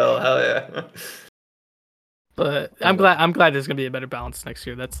Ray Bill, hell yeah. But I'm glad there's gonna be a better balance next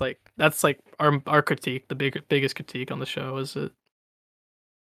year. That's like our critique, the biggest critique on the show is it.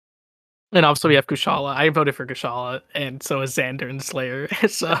 And obviously we have Kushala. I voted for Kushala, and so is Xander and Slayer.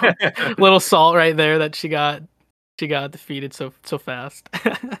 So little salt right there that she got defeated so fast.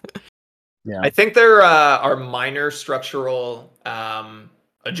 Yeah. I think there are minor structural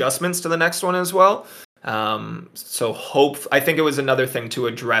adjustments to the next one as well. I think it was another thing to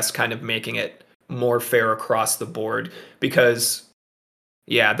address, kind of making it more fair across the board, because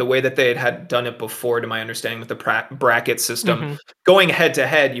the way that they had done it before, to my understanding, with the bracket system, going head to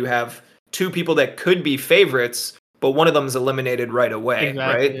head, you have two people that could be favorites, but one of them is eliminated right away,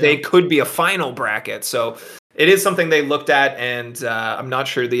 right? Yeah. They could be a final bracket. So it is something they looked at, and I'm not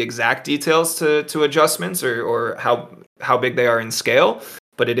sure the exact details to adjustments or how big they are in scale,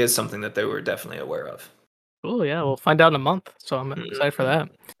 but it is something that they were definitely aware of. Cool, yeah, we'll find out in a month, so I'm excited for that.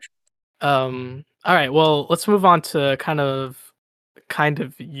 All right, well, let's move on to kind of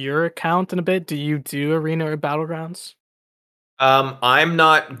your account in a bit. Do you do Arena or Battlegrounds? I'm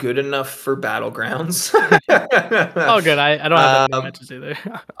not good enough for Battlegrounds. Oh, good. I don't have that many matches either.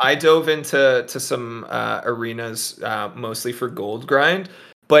 I dove into some arenas mostly for gold grind.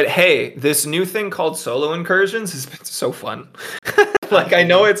 But hey, this new thing called solo incursions has been so fun. Like, I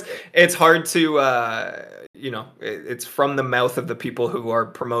know it's hard to it's from the mouth of the people who are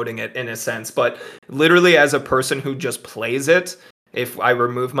promoting it in a sense. But literally, as a person who just plays it, if I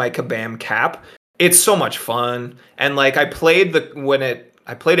remove my Kabam cap, it's so much fun. And like I played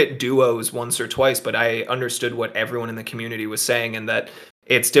it duos once or twice, but I understood what everyone in the community was saying, and that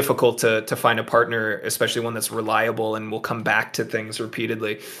it's difficult to find a partner, especially one that's reliable and will come back to things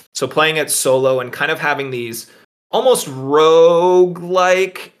repeatedly. So playing it solo and kind of having these almost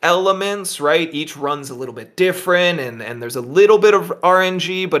rogue-like elements, right? Each run's a little bit different, and there's a little bit of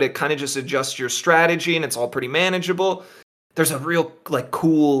RNG, but it kind of just adjusts your strategy, and it's all pretty manageable. There's a real like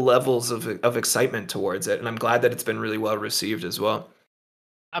cool levels of excitement towards it, and I'm glad that it's been really well received as well.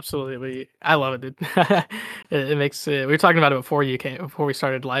 Absolutely, I love it, dude. It makes we were talking about it before we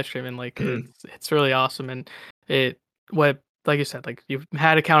started live streaming. Like it's really awesome, and what like you said, like you've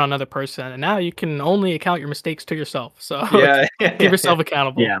had to count on another person, and now you can only account your mistakes to yourself. So Yeah, keep yourself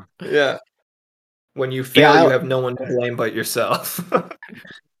accountable. Yeah. When you fail, you have no one to blame but yourself.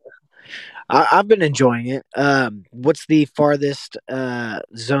 I've been enjoying it. What's the farthest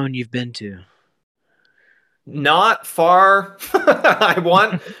zone you've been to? Not far. I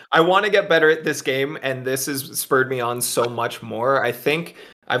want to get better at this game, and this has spurred me on so much more. I think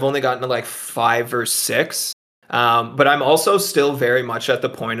I've only gotten to like 5 or 6, but I'm also still very much at the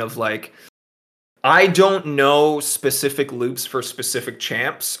point of like, I don't know specific loops for specific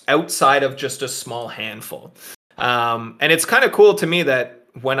champs outside of just a small handful. And it's kind of cool to me that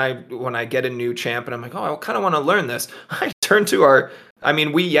when I get a new champ and I'm like, oh, I kind of want to learn this, I turn to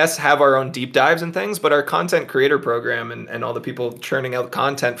we have our own deep dives and things, but our content creator program and all the people churning out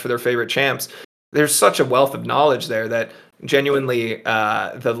content for their favorite champs, there's such a wealth of knowledge there that genuinely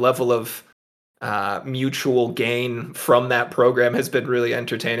the level of mutual gain from that program has been really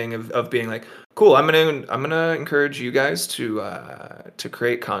entertaining of being like, cool, I'm gonna encourage you guys to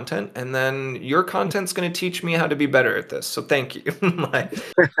create content, and then your content's gonna teach me how to be better at this. So thank you.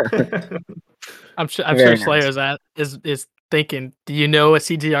 I'm sure Slayer is thinking, do you know a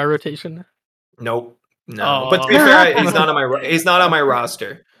CGR rotation? Nope. No. But to be fair, he's not on my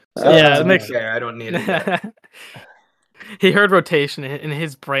roster. So to be fair, I don't need it. He heard rotation and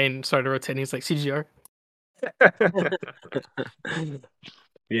his brain started rotating. He's like, CGR.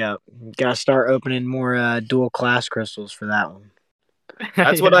 Yeah, gotta start opening more dual class crystals for that one.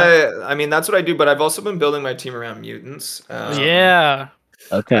 That's what that's what I do, but I've also been building my team around mutants. Okay.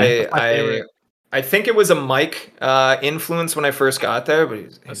 I think it was a Mike influence when I first got there, but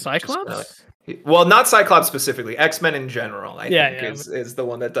he's a Cyclops? Well, not Cyclops specifically, X-Men in general, I think is the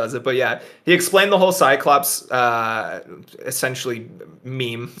one that does it. But yeah, he explained the whole Cyclops essentially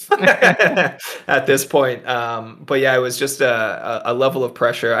meme at this point. But yeah, it was just a level of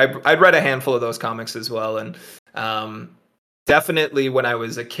pressure. I'd read a handful of those comics as well, and definitely when I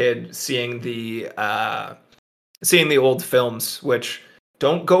was a kid, seeing the old films, which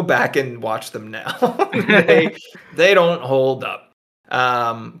don't go back and watch them now. they don't hold up.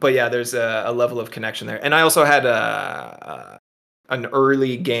 But yeah, there's a level of connection there. And I also had an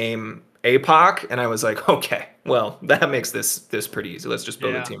early game APOC, and I was like, okay, well, that makes this pretty easy. Let's just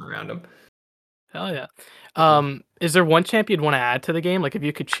build a team around him. Hell yeah. Is there one champ you'd want to add to the game? Like if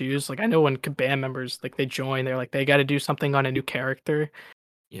you could choose, like I know when Kabam members like they join, they're like they got to do something on a new character.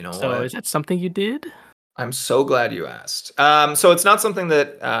 So is that something you did? I'm so glad you asked. So it's not something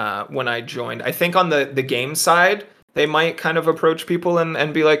that when I joined, I think on the game side, they might kind of approach people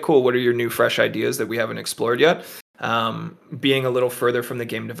and be like, cool, what are your new fresh ideas that we haven't explored yet? Being a little further from the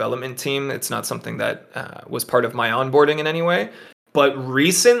game development team, it's not something that was part of my onboarding in any way. But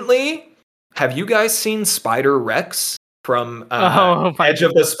recently, have you guys seen Spider Rex from Edge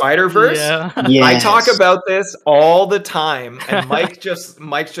of the Spider-Verse? Yeah. Yes. I talk about this all the time, and Mike's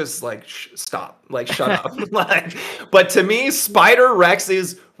just like, stop, like, shut up. But to me, Spider Rex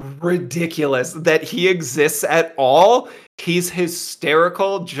is ridiculous that he exists at all. He's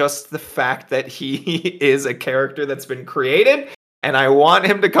hysterical, just the fact that he is a character that's been created, and I want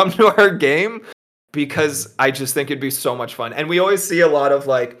him to come to our game because I just think it'd be so much fun. And we always see a lot of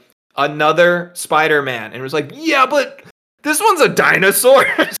like another Spider-Man, and it was like, yeah, but this one's a dinosaur.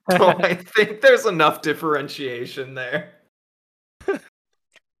 So I think there's enough differentiation there.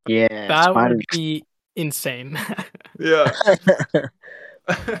 Yeah, that would be insane. Yeah.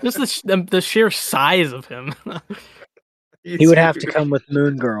 Just the sheer size of him. He would have to come with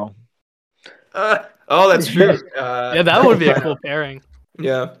Moon Girl. Oh, that's true. Yeah, that would be a cool pairing.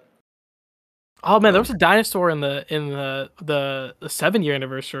 Yeah. Oh man, there was a dinosaur in the 7-year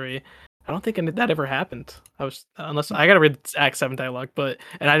anniversary. I don't think that ever happened. Unless I gotta read Act 7 dialogue,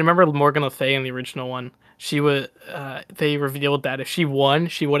 and I remember Morgan Le Fay in the original one. She would they revealed that if she won,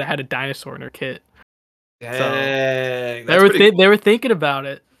 she would have had a dinosaur in her kit. Dang, they that's were pretty they were thinking about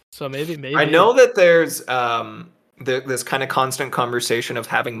it. So maybe I know that there's this kind of constant conversation of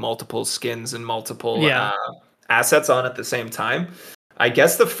having multiple skins and multiple Yeah. assets on at the same time. I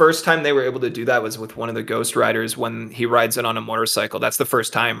guess the first time they were able to do that was with one of the Ghost Riders when he rides in on a motorcycle. That's the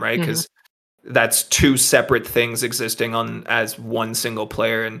first time, right? Because that's two separate things existing on as one single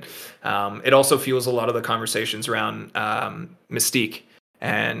player, and it also fuels a lot of the conversations around Mystique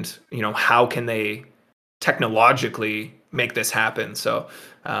and how can they technologically make this happen. So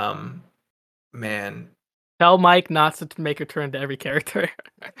man, Tell Mike not to make her turn to every character.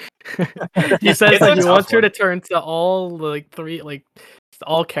 He says it's that a he tough wants her one. to turn to all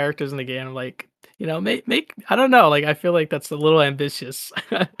all characters in the game. Like, make I don't know. Like, I feel like that's a little ambitious.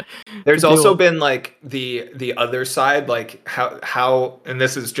 to There's do. also been like the other side, like how, and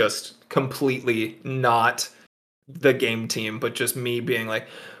this is just completely not the game team, but just me being like,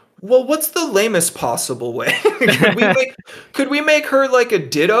 well, what's the lamest possible way? could we make her like a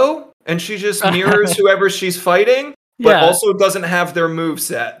Ditto and she just mirrors whoever she's fighting, but Yeah. also doesn't have their move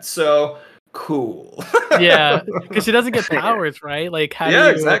set? So cool. Yeah, because she doesn't get powers, right? Like, how do Yeah,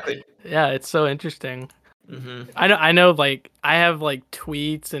 you? exactly. Yeah, it's so interesting. Hmm. I know. Like, I have like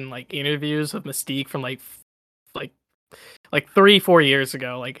tweets and like interviews of Mystique from like 3-4 years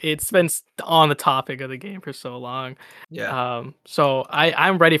ago. Like, it's been on the topic of the game for so long. Yeah. So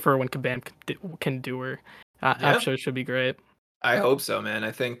I'm ready for when Kabam can do her. Yeah. I'm sure it should be great. I hope so, man.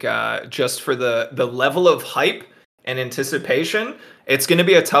 I think just for the level of hype and anticipation, it's going to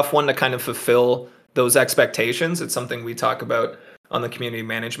be a tough one to kind of fulfill those expectations. It's something we talk about on the community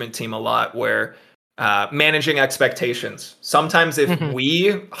management team a lot, where managing expectations. Sometimes if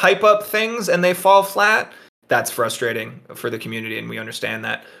we hype up things and they fall flat, that's frustrating for the community, and we understand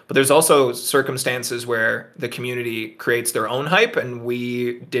that. But there's also circumstances where the community creates their own hype and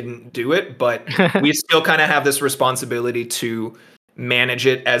we didn't do it, but we still kind of have this responsibility to manage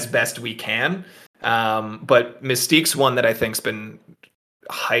it as best we can. But Mystique's one that I think's been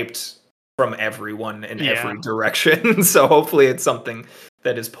hyped from everyone in every direction. So hopefully it's something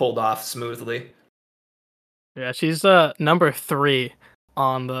that is pulled off smoothly. Yeah, she's number 3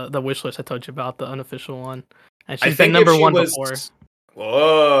 on the wish list I told you about, the unofficial one. And she's been number 1 before.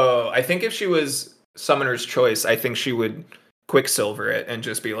 Whoa. I think if she was Summoner's Choice, I think she would Quicksilver it and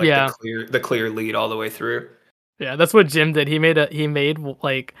just be like the clear lead all the way through. Yeah, that's what Jim did. He made what did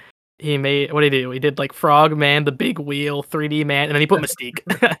he do? He did like Frogman, the big wheel, 3D man, and then he put Mystique.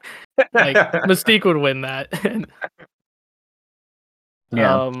 Like, Mystique would win that.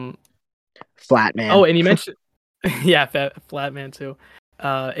 Yeah. Flatman. Oh, and you mentioned Flatman too.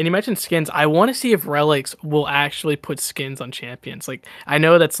 And you mentioned skins. I want to see if Relics will actually put skins on champions. Like, I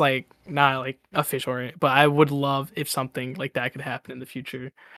know that's like not like official, right? But I would love if something like that could happen in the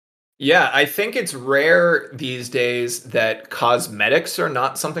future. Yeah, I think it's rare these days that cosmetics are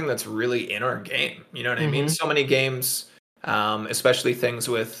not something that's really in our game. You know what I mean? So many games, especially things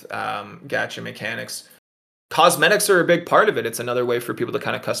with gacha mechanics, cosmetics are a big part of it. It's another way for people to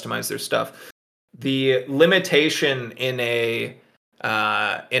kind of customize their stuff. The limitation in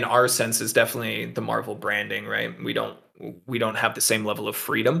our sense is definitely the Marvel branding, right? We don't have the same level of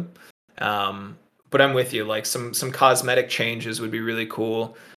freedom. But I'm with you. Like some cosmetic changes would be really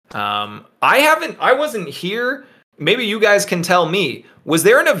cool. I wasn't here. Maybe you guys can tell me. Was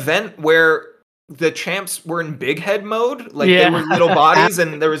there an event where the champs were in big head mode? Like they were little bodies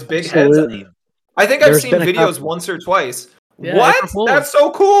and there was big heads? I think I've seen videos once or twice. Yeah, what? That's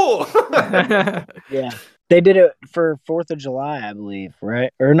so cool. Yeah. They did it for 4th of July, I believe,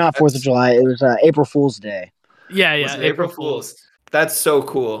 right? Or not 4th of July. It was April Fool's Day. Yeah, April Fool's. That's so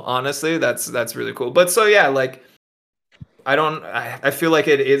cool. Honestly, that's really cool. But so yeah, like I feel like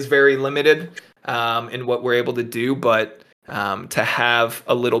it is very limited in what we're able to do, but to have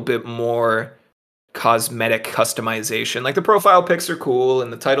a little bit more cosmetic customization, like the profile pics are cool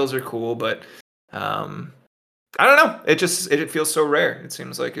and the titles are cool, but I don't know. It feels so rare. It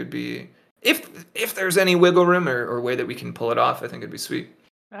seems like it'd be if there's any wiggle room or way that we can pull it off, I think it'd be sweet.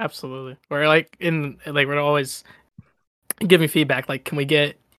 Absolutely. We're we're always giving feedback. Like, can we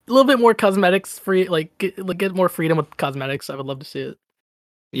get a little bit more cosmetics free? Like, get more freedom with cosmetics. I would love to see it.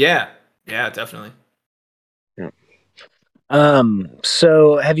 Yeah, definitely. Yeah.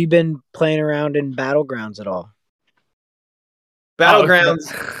 So have you been playing around in Battlegrounds at all?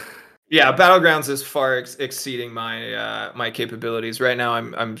 Battlegrounds. Yeah, Battlegrounds is far exceeding my capabilities. Right now,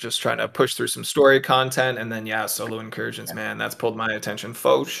 I'm just trying to push through some story content, and then solo incursions. Man, that's pulled my attention.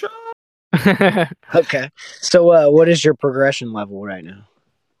 Faux sure. Okay, so what is your progression level right now?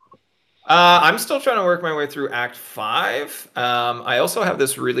 I'm still trying to work my way through Act 5. I also have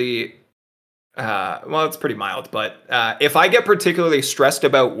this really well, it's pretty mild, but if I get particularly stressed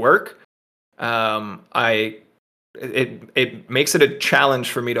about work, I it makes it a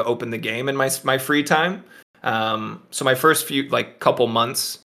challenge for me to open the game in my free time. So my first few like couple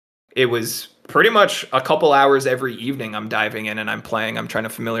months, it was pretty much a couple hours every evening. I'm diving in and I'm playing. I'm trying to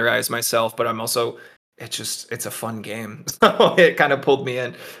familiarize myself, but I'm also it's a fun game. So it kind of pulled me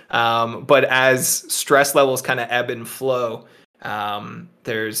in. But as stress levels kind of ebb and flow,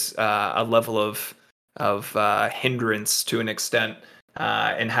 there's a level of hindrance to an extent,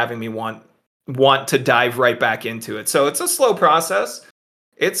 and having me want to dive right back into it. So it's a slow process.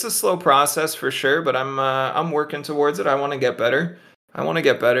 It's a slow process for sure, but I'm working towards it. I want to get better. I want to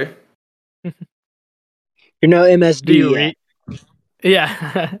get better. You're no Do MSD you yet. read?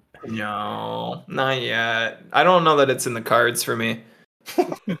 Yeah. No, not yet. I don't know that it's in the cards for me.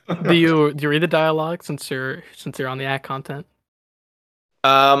 Do you read the dialogue since you're on the act content?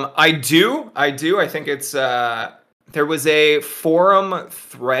 I do. I think it's there was a forum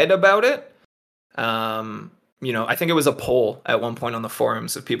thread about it. I think it was a poll at one point on the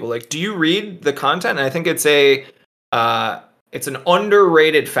forums of people like, do you read the content? And I think it's an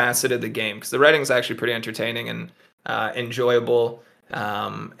underrated facet of the game because the writing is actually pretty entertaining and enjoyable.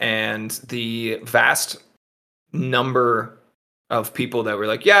 And the vast number of people that were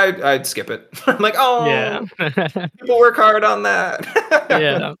like, yeah, I'd skip it. I'm like, oh, Yeah. people work hard on that.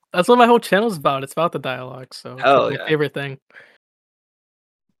 Yeah. That's what my whole channel's about. It's about the dialogue. So it's Hell like my yeah. favorite thing.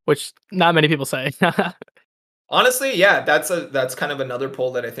 Which not many people say. Honestly, yeah, that's kind of another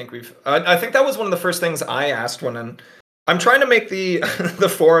poll that I think I think that was one of the first things I asked when I'm trying to make the the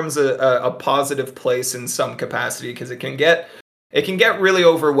forums a positive place in some capacity because it can get really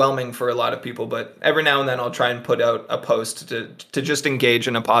overwhelming for a lot of people. But every now and then I'll try and put out a post to just engage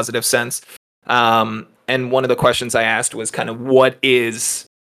in a positive sense. And one of the questions I asked was kind of what is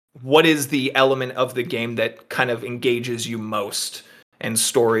the element of the game that kind of engages you most? And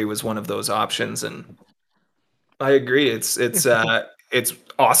story was one of those options, and I agree. It's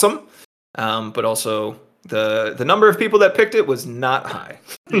awesome, but also the number of people that picked it was not high.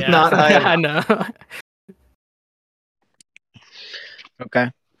 Yeah. Not high I enough. know. Okay.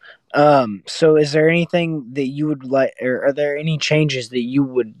 So is there anything that you would like, or are there any changes that you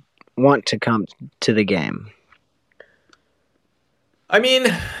would want to come to the game? I mean,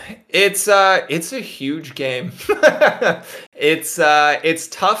 it's a huge game. It's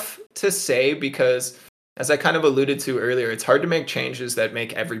tough to say because, as I kind of alluded to earlier, it's hard to make changes that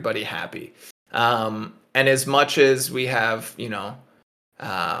make everybody happy. And as much as we have,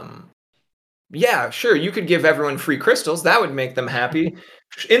 yeah, sure, you could give everyone free crystals. That would make them happy.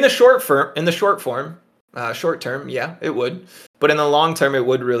 In the short term, yeah, it would. But in the long term, it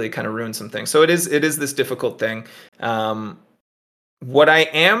would really kind of ruin some things. So it is this difficult thing. What I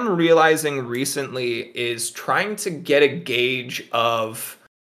am realizing recently is trying to get a gauge of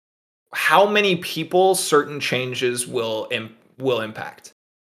how many people certain changes will impact.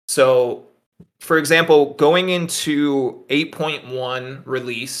 So, for example, going into 8.1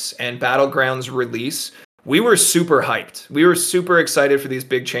 release and Battlegrounds release, we were super hyped. We were super excited for these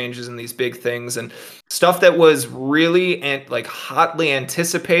big changes and these big things and stuff that was really like hotly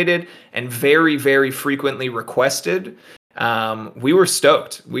anticipated and very, very frequently requested. We were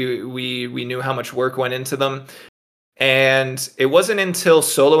stoked. We knew how much work went into them. And it wasn't until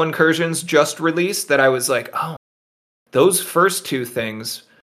Solo Incursions just released that I was like, oh, those first two things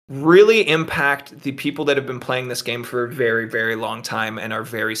really impact the people that have been playing this game for a very, very long time and are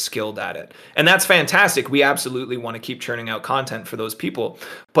very skilled at it. And that's fantastic. We absolutely want to keep churning out content for those people.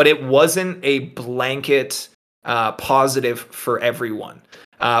 But it wasn't a blanket positive for everyone.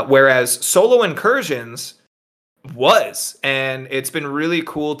 Whereas Solo Incursions was. And it's been really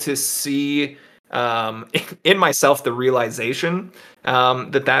cool to see in myself the realization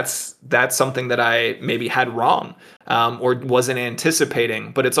that's something that I maybe had wrong or wasn't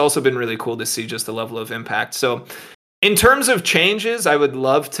anticipating. But it's also been really cool to see just the level of impact. So in terms of changes, I would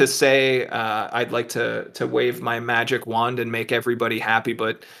love to say I'd like to wave my magic wand and make everybody happy,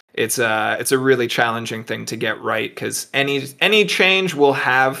 but it's a really challenging thing to get right because any change will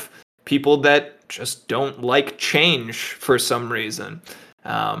have people that just don't like change for some reason.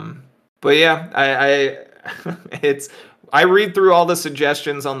 But yeah, I read through all the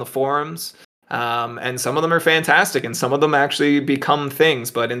suggestions on the forums, and some of them are fantastic, and some of them actually become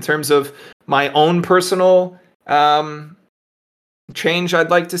things. But in terms of my own personal change I'd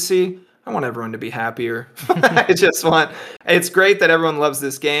like to see, I want everyone to be happier. It's great that everyone loves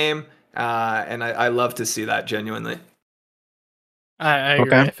this game, and I love to see that genuinely. I agree.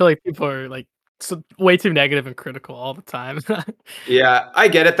 Okay. I feel like people are like way too negative and critical all the time. Yeah, I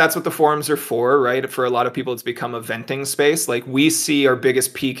get it. That's what the forums are for, right? For a lot of people, it's become a venting space. Like we see our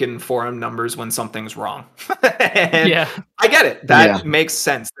biggest peak in forum numbers when something's wrong. And Yeah. I get it. That makes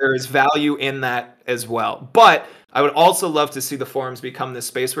sense. There is value in that as well. But I would also love to see the forums become this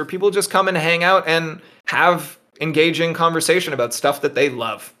space where people just come and hang out and have engaging conversation about stuff that they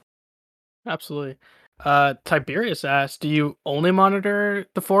love. Absolutely. Tiberius asked, do you only monitor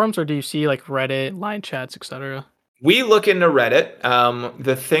the forums or do you see like Reddit, line chats, etc.? We look into Reddit.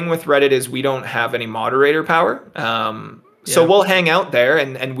 The thing with Reddit is we don't have any moderator power. So we'll hang out there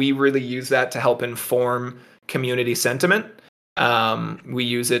and we really use that to help inform community sentiment. We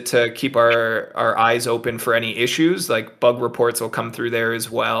use it to keep our eyes open for any issues, like bug reports will come through there as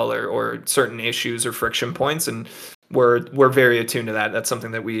well, or certain issues or friction points. And we're very attuned to that. That's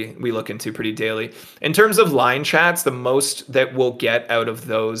something that we look into pretty daily. In terms of line chats, the most that we'll get out of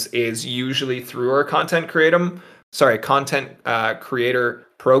those is usually through our content creator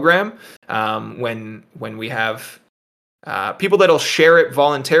program. When we have people that'll share it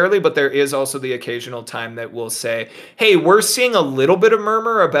voluntarily, but there is also the occasional time that we'll say, hey, we're seeing a little bit of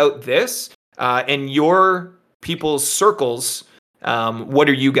murmur about this in your people's circles. What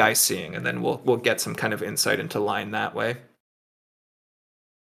are you guys seeing? And then we'll get some kind of insight into line that way.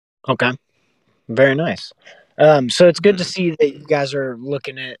 Okay. Very nice. So it's good to see that you guys are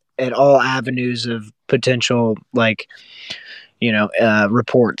looking at all avenues of potential, like,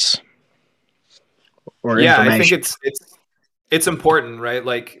 reports or information. I think it's important, right?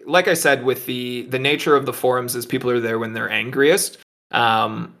 Like I said, with the nature of the forums is people are there when they're angriest.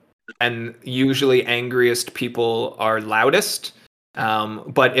 And usually angriest people are loudest.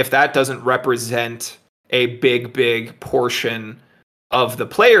 But if that doesn't represent a big portion of the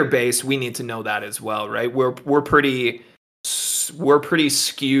player base, we need to know that as well, right? We're pretty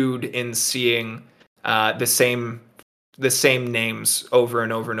skewed in seeing the same names over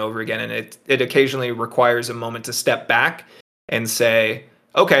and over and over again, and it occasionally requires a moment to step back and say,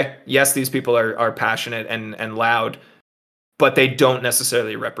 okay, yes, these people are passionate and loud, but they don't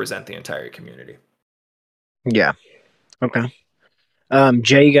necessarily represent the entire community. Yeah. Okay.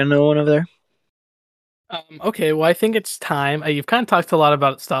 Jay, you got another one over there? Okay, well, I think it's time. You've kind of talked a lot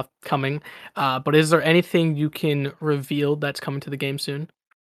about stuff coming, but is there anything you can reveal that's coming to the game soon?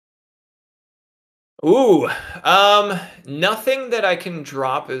 Ooh, nothing that I can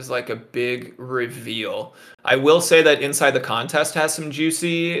drop is like a big reveal. I will say that Inside the Contest has some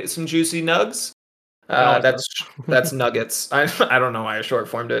juicy nugs. That's nuggets. I don't know why I short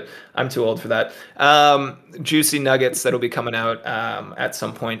formed it. I'm too old for that. Juicy nuggets that'll be coming out at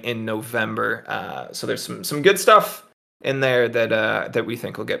some point in November. So there's some good stuff in there that we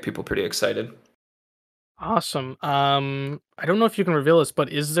think will get people pretty excited. Awesome. I don't know if you can reveal this,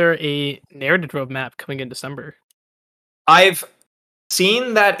 but is there a narrative roadmap coming in December? I've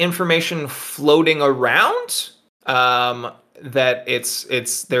seen that information floating around. That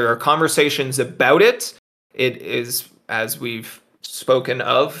it's there are conversations about it. It is, as we've spoken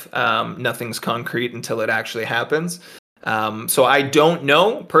of, nothing's concrete until it actually happens. So I don't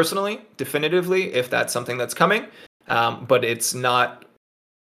know personally, definitively, if that's something that's coming. But it's not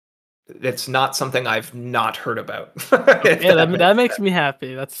something I've not heard about. Yeah, that makes me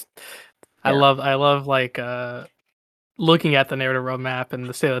happy. I love like looking at the narrative roadmap and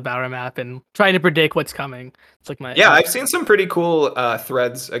the state of the battle map and trying to predict what's coming. It's like I've seen some pretty cool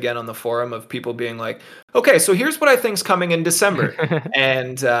threads again on the forum of people being like, okay, so here's what I think's coming in December.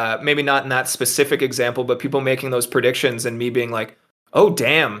 And maybe not in that specific example, but people making those predictions and me being like, oh,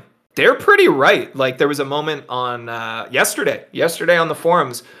 damn, they're pretty right. Like there was a moment on yesterday on the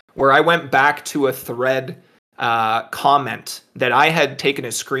forums where I went back to a thread comment that I had taken a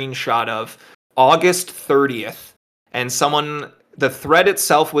screenshot of August 30th. And the thread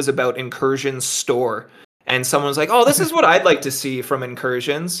itself was about Incursion's store. And someone was like, oh, this is what I'd like to see from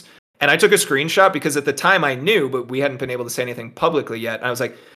Incursions. And I took a screenshot because at the time I knew, but we hadn't been able to say anything publicly yet. And I was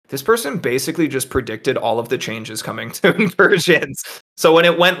like, this person basically just predicted all of the changes coming to Incursions. So when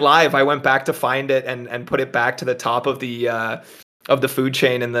it went live, I went back to find it and put it back to the top of the food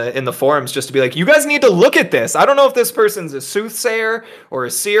chain in the forums just to be like, you guys need to look at this. I don't know if this person's a soothsayer or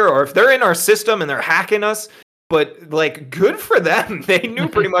a seer or if they're in our system and they're hacking us. But like, good for them. They knew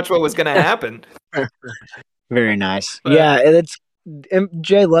pretty much what was going to happen. Very nice. But,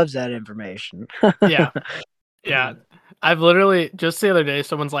 Jay loves that information. Yeah. I've literally just the other day,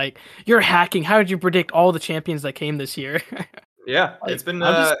 someone's like, "You're hacking. How did you predict all the champions that came this year?" Yeah, it's been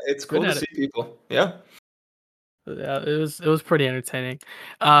it's cool to see people. Yeah. Yeah, it was pretty entertaining.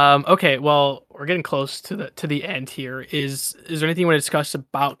 Okay, well, we're getting close to the end here. Is there anything you want to discuss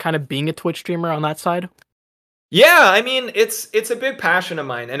about kind of being a Twitch streamer on that side? Yeah, I mean, it's a big passion of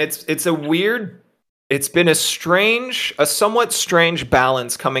mine, and it's been a somewhat strange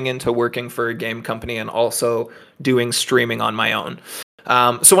balance coming into working for a game company and also doing streaming on my own.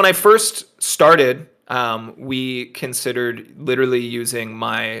 So when I first started, we considered literally using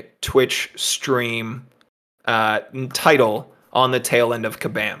my Twitch stream title on the tail end of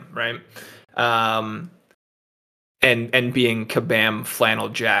Kabam, right? Um, and being Kabam Flannel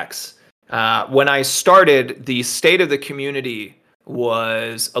Jacks. When I started, the state of the community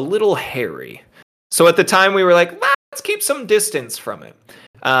was a little hairy. So at the time, we were like, let's keep some distance from it.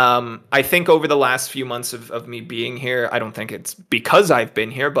 I think over the last few months of me being here, I don't think it's because I've been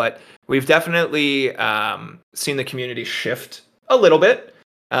here, but we've definitely seen the community shift a little bit,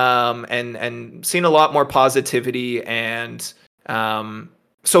 and seen a lot more positivity. And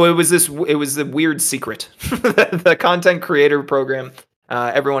so it was a weird secret. The content creator program,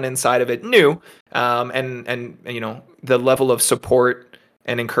 everyone inside of it knew, and the level of support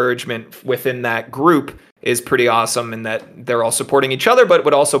and encouragement within that group is pretty awesome, in that they're all supporting each other, but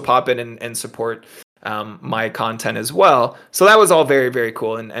would also pop in and support my content as well. So that was all very, very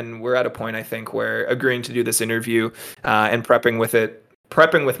cool. And we're at a point, I think, where agreeing to do this interview and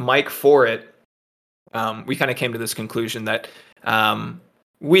prepping with Mike for it, we kind of came to this conclusion that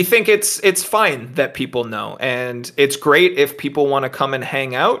we think it's fine that people know, and it's great if people want to come and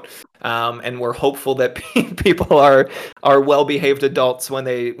hang out. And we're hopeful that people are well-behaved adults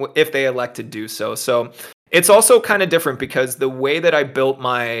if they elect to do so. So it's also kind of different because the way that I built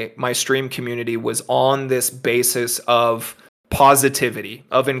my stream community was on this basis of positivity,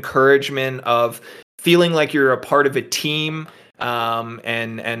 of encouragement, of feeling like you're a part of a team. And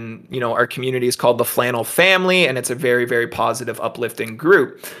our community is called the Flannel Family, and it's a very, very positive, uplifting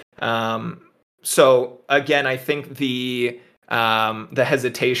group. So again, I think the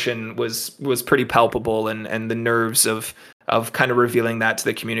hesitation was pretty palpable, and the nerves of kind of revealing that to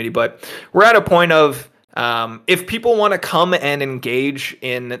the community. But we're at a point of, if people want to come and engage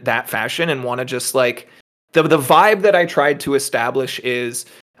in that fashion and want to just like the vibe that I tried to establish is,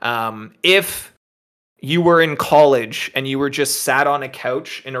 if you were in college and you were just sat on a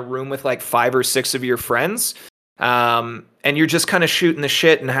couch in a room with like 5 or 6 of your friends, and you're just kind of shooting the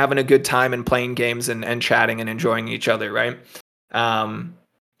shit and having a good time and playing games and chatting and enjoying each other, right?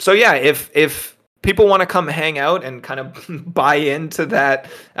 So yeah, if people want to come hang out and kind of buy into that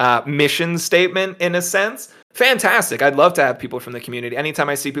mission statement in a sense, fantastic. I'd love to have people from the community. Anytime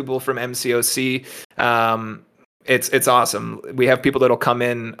I see people from MCOC, it's awesome. We have people that'll come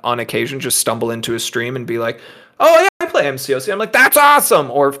in on occasion, just stumble into a stream and be like, "Oh yeah, I play MCOC." I'm like, "That's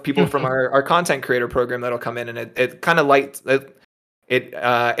awesome!" Or people from our content creator program that'll come in, and it kind of lights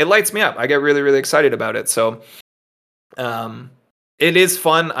it lights me up. I get really, really excited about it. So, it is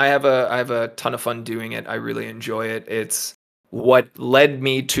fun. I have a ton of fun doing it. I really enjoy it. It's what led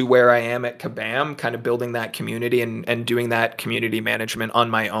me to where I am at Kabam, kind of building that community and doing that community management on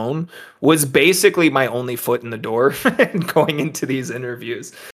my own, was basically my only foot in the door going into these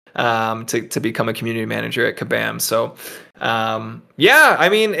interviews, to become a community manager at Kabam. So, yeah, I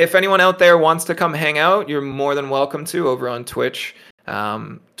mean, if anyone out there wants to come hang out, you're more than welcome to over on Twitch,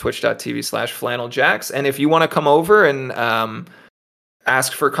 twitch.tv/flanneljax. And if you want to come over and,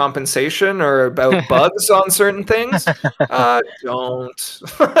 ask for compensation or about bugs on certain things, don't.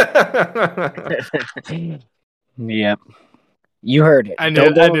 Yep. You heard it. I Don't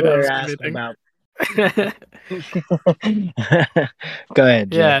knew go I over knew that there was asking coming. about. Go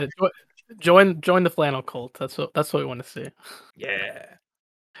ahead, Jeff. Yeah, join the flannel cult. That's what we want to see. Yeah.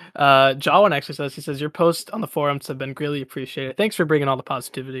 Jawan actually says your posts on the forums have been greatly appreciated. Thanks for bringing all the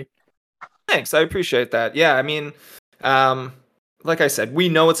positivity. Thanks. I appreciate that. Yeah, I mean, like I said, we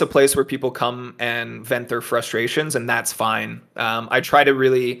know it's a place where people come and vent their frustrations, and that's fine. I try to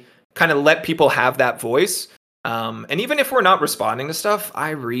really kind of let people have that voice. And even if we're not responding to stuff,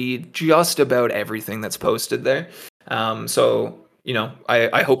 I read just about everything that's posted there. So,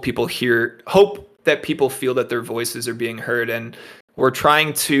 I hope that people feel that their voices are being heard, and we're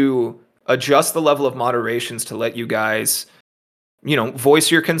trying to adjust the level of moderations to let you guys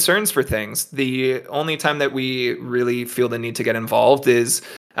voice your concerns for things. The only time that we really feel the need to get involved is,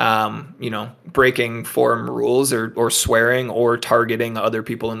 breaking forum rules or swearing or targeting other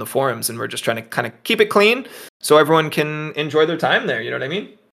people in the forums. And we're just trying to kind of keep it clean so everyone can enjoy their time there. You know what I mean?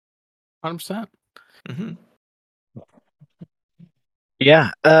 100%. Mm-hmm.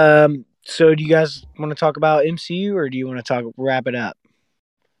 Yeah. So do you guys want to talk about MCU, or do you want to wrap it up?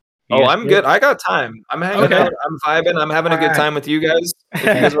 Oh, I'm good. I got time. I'm hanging Okay. out. I'm vibing. I'm having a good time with you guys. If you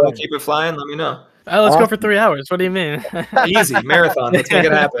guys want to keep it flying, let me know. Let's go for 3 hours. What do you mean? Easy marathon. Let's make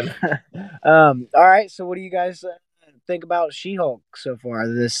it happen. All right. So, what do you guys think about She-Hulk so far?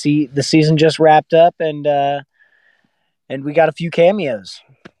 The season just wrapped up, and we got a few cameos.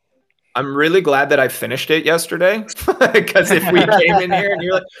 I'm really glad that I finished it yesterday, because if we came in here and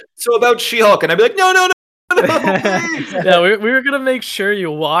you're like, "So about She-Hulk," and I'd be like, "No, please." Yeah, we were gonna make sure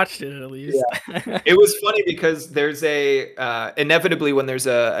you watched it at least. Yeah. It was funny because there's inevitably when there's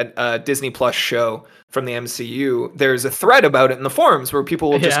a Disney Plus show from the MCU, there's a thread about it in the forums where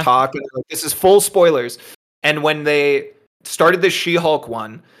people will just talk and like, this is full spoilers. And when they started the She-Hulk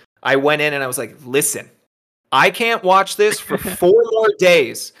one, I went in and I was like, listen, I can't watch this for 4 more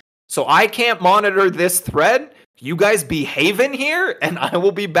days. So I can't monitor this thread. You guys behave in here, and I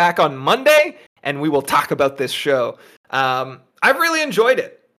will be back on Monday, and we will talk about this show. I've really enjoyed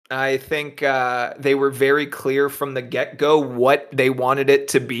it. I think they were very clear from the get-go what they wanted it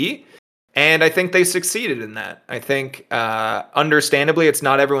to be, and I think they succeeded in that. I think, understandably, it's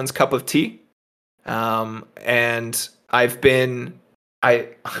not everyone's cup of tea, and I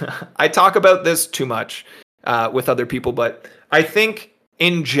talk about this too much with other people, but I think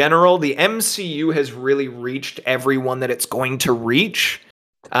in general, the MCU has really reached everyone that it's going to reach.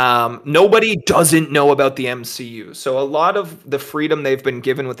 Nobody doesn't know about the MCU. So a lot of the freedom they've been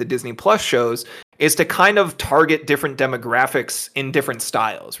given with the Disney Plus shows is to kind of target different demographics in different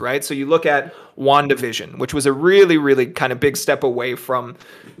styles, right? So you look at WandaVision, which was a really, really kind of big step away from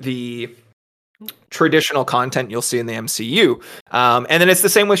the traditional content you'll see in the MCU. And then it's the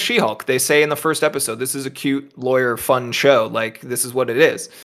same with She-Hulk. They say in the first episode, this is a cute lawyer fun show. Like, this is what it is.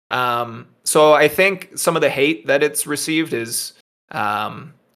 So I think some of the hate that it's received is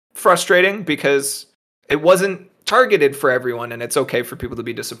frustrating because it wasn't targeted for everyone, and it's okay for people to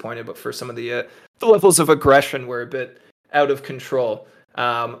be disappointed, but for some of the levels of aggression were a bit out of control.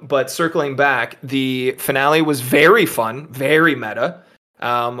 But circling back, the finale was very fun, very meta.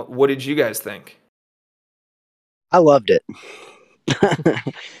 What did you guys think? I loved it.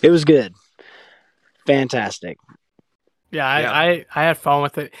 It was good. Fantastic. Yeah, I had fun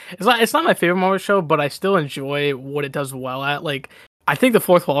with it. It's not my favorite Marvel show, but I still enjoy what it does well at. Like, I think the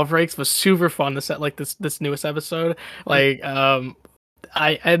fourth wall breaks was super fun to set, like this newest episode. Like,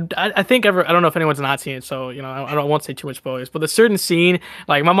 I think I don't know if anyone's not seen it, so you know I won't say too much spoilers. But the certain scene,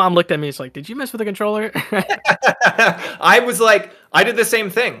 like my mom looked at me, it's like, did you mess with the controller? I was like, I did the same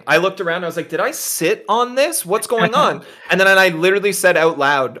thing. I looked around, I was like, did I sit on this? What's going on? And then I literally said out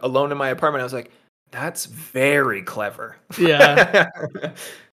loud, alone in my apartment, I was like, that's very clever. Yeah.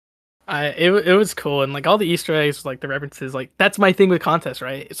 It was cool, and like all the Easter eggs, like the references, like that's my thing with contests,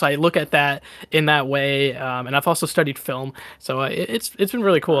 right? So I look at that in that way, and I've also studied film, so it's been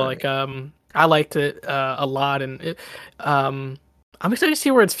really cool. Like I liked it a lot, and I'm excited to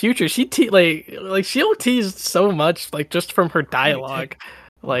see where its future. She'll tease so much, like just from her dialogue.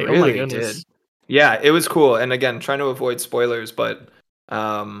 Like really, oh my goodness, did. Yeah, it was cool. And again, trying to avoid spoilers, but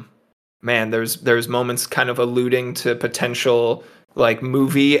man, there's moments kind of alluding to potential like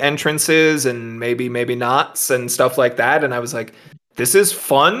movie entrances and maybe nots and stuff like that, and I was like, this is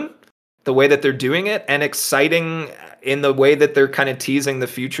fun the way that they're doing it, and exciting in the way that they're kind of teasing the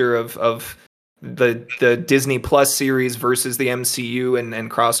future of the Disney Plus series versus the MCU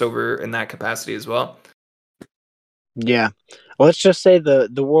and crossover in that capacity as well. Yeah, well, let's just say the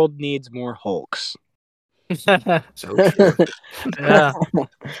world needs more Hulks. So true.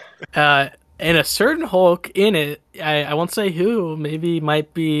 Yeah. And a certain Hulk in it, I won't say who, maybe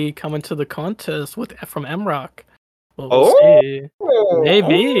might be coming to the contest from M-Rock. We'll see.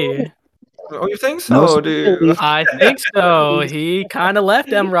 Maybe. Oh, you think so, dude? I think so. He kind of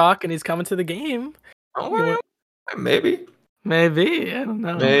left M-Rock and he's coming to the game. Oh, well, maybe. Maybe. I don't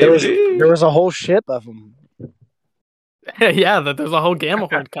know. Maybe. There was a whole ship of them. Yeah, there's a whole Gamma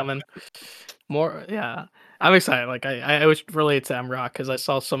Horde coming. More, yeah. I'm excited. Like I always relate to M-Rock because I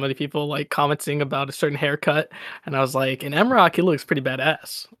saw so many people like commenting about a certain haircut, and I was like, in M-Rock, he looks pretty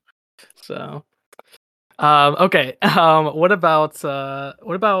badass. So, okay. What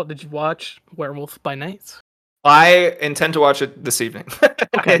about? Did you watch Werewolf by Night? I intend to watch it this evening.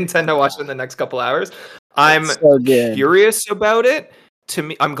 I intend to watch it in the next couple hours. I'm so curious about it. To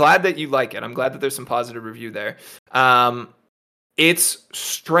me, I'm glad that you like it. I'm glad that there's some positive review there. It's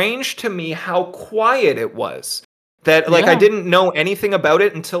strange to me how quiet it was. That like I didn't know anything about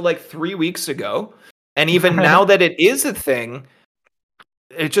it until like 3 weeks ago, and even now that it is a thing,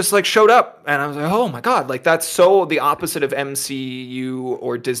 it just like showed up, and I was like, oh my god, like that's so the opposite of MCU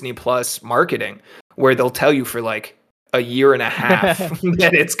or Disney Plus marketing, where they'll tell you for like a year and a half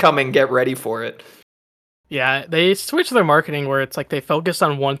that it's coming. Get ready for it. Yeah, they switched their marketing where it's like they focus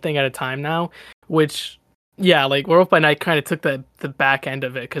on one thing at a time now, which, yeah, like Werewolf by Night kind of took the back end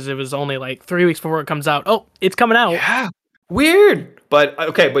of it because it was only like 3 weeks before it comes out. Oh, it's coming out. Yeah, weird. But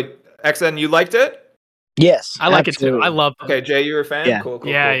okay, but XN, you liked it? Yes, I like it too. absolutely. I love it. Okay, Jay, you were a fan? Yeah. Cool.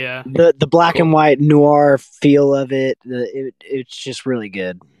 Yeah, Cool. yeah. The black Cool. and white noir feel of it, it's just really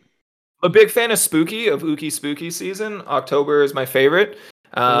good. A big fan of Spooky, of Ookie Spooky season. October is my favorite.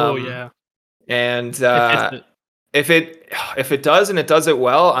 Oh yeah. And It if it does and it does it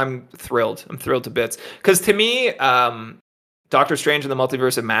well, I'm thrilled. I'm thrilled to bits. Because to me, Doctor Strange and the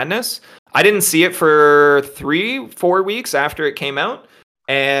Multiverse of Madness, I didn't see it for 3-4 weeks after it came out.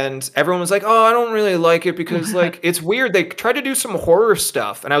 And everyone was like, "Oh, I don't really like it because like it's weird. They tried to do some horror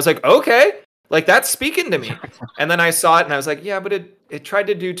stuff." And I was like, "Okay, like that's speaking to me." And then I saw it and I was like, "Yeah, but it tried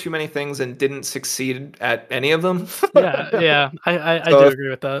to do too many things and didn't succeed at any of them." yeah. I So do agree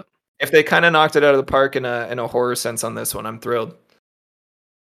with that. if they kind of knocked it out of the park in a horror sense on this one, I'm thrilled.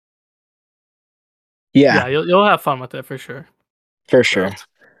 Yeah, you'll have fun with it for sure. For sure.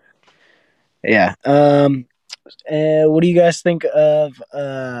 Yeah. What do you guys think of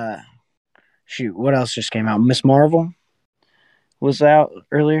shoot, what else just came out? Miss Marvel was out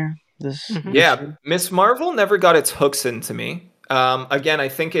earlier this Mhm. Yeah, Miss Marvel never got its hooks into me. Again, I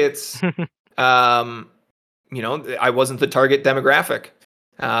think it's I wasn't the target demographic.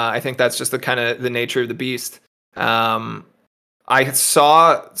 I think that's just the nature of the beast. I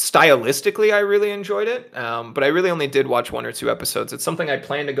saw stylistically, I really enjoyed it, but I really only did watch 1 or 2 episodes. It's something I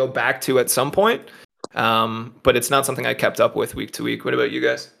plan to go back to at some point, but it's not something I kept up with week to week. What about you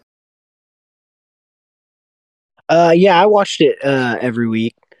guys? Yeah, I watched it every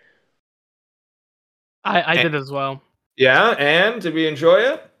week. I did as well. Yeah, and did we enjoy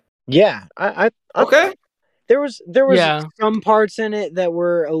it? Yeah, I Okay. there was Yeah. some parts in it that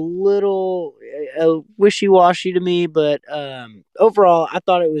were a little wishy-washy to me, but overall I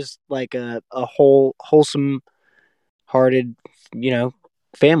thought it was like a wholesome hearted,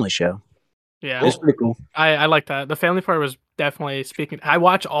 family show. Yeah. It was pretty cool. I like that. The family part was definitely speaking. I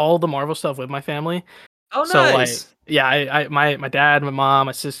watch all the Marvel stuff with my family. Oh, So like, nice. yeah, my dad, my mom,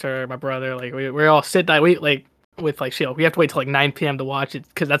 my sister, my brother, like we all sit down. We like with like Shield. We have to wait till like 9 p.m. to watch it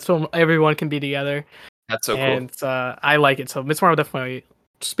because that's when everyone can be together. That's so cool. And I like it. So Miss Marvel definitely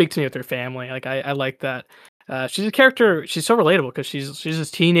speak to me with her family. Like I like that. She's a character. She's so relatable because she's this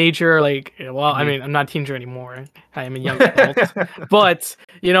teenager. Like, well, I Mhm. mean, I'm not a teenager anymore. I am a young adult, but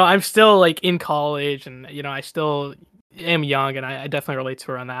I'm still like in college, and I still am young, and I definitely relate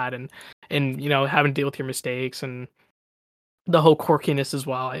to her on that, and having to deal with your mistakes and the whole quirkiness as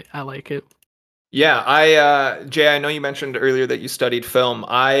well. I like it. Yeah, Jay, I know you mentioned earlier that you studied film.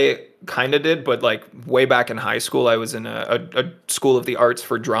 I kind of did, but like way back in high school, I was in a school of the arts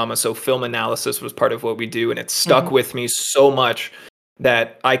for drama. So film analysis was part of what we do. And it stuck with me so much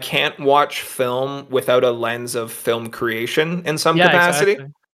that I can't watch film without a lens of film creation in some capacity.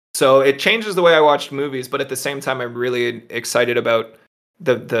 Exactly. So it changes the way I watched movies. But at the same time, I'm really excited about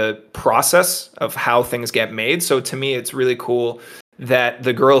the process of how things get made. So to me, it's really cool that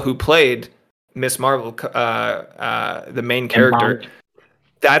the girl who played Miss Marvel, the main character,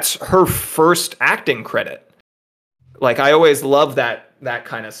 that's her first acting credit. Like I always love that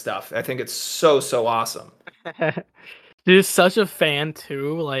kind of stuff. I think it's so awesome. Dude, such a fan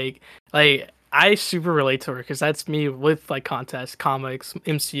too. Like I super relate to her because that's me with like contests, comics,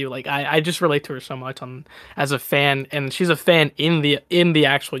 MCU. Like I just relate to her so much as a fan, and she's a fan in the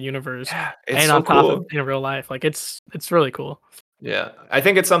actual universe, Yeah, it's and so on top cool. of in real life. Like it's really cool. Yeah, I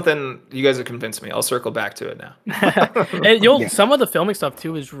think it's something you guys have convinced me. I'll circle back to it now. And some of the filming stuff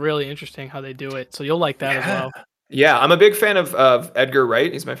too is really interesting how they do it. So you'll like that as well. Yeah, I'm a big fan of Edgar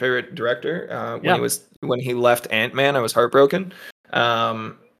Wright. He's my favorite director. When he left Ant-Man, I was heartbroken.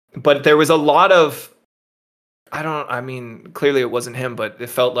 But there was a lot of clearly it wasn't him, but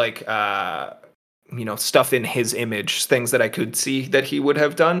it felt like stuff in his image, things that I could see that he would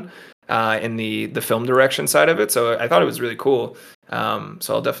have done in the film direction side of it. So I thought it was really cool.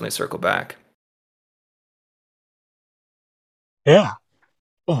 So I'll definitely circle back. Yeah.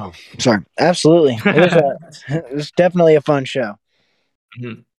 Oh, sorry. Absolutely. It was definitely a fun show.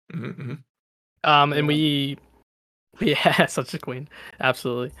 Mm-hmm. Mm-hmm. And we had such a queen,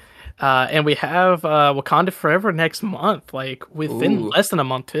 absolutely. And we have Wakanda Forever next month, like within less than a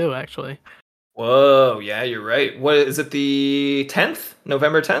month too, actually. Whoa, yeah, you're right. What is it? The 10th,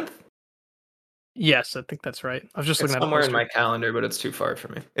 November 10th? Yes, I think that's right. I was just looking at somewhere in my calendar, but it's too far for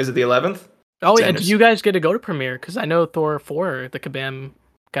me. Is it the 11th? Oh yeah, do you guys get to go to premiere? Because I know Thor 4, the Kabam,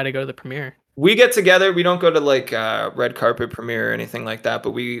 got to go to the premiere. we get together. We don't go to like red carpet premiere or anything like that,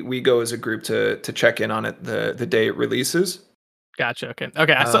 but we go as a group to check in on it the day it releases. Gotcha. Okay.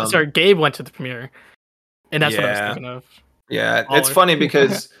 Okay. I saw. Sorry, Gabe went to the premiere, and that's what I was Yeah. thinking of. Yeah, it's Baller. funny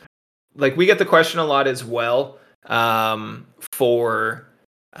because like we get the question a lot as well for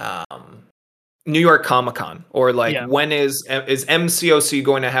New York Comic Con, or like Yeah. when is MCOC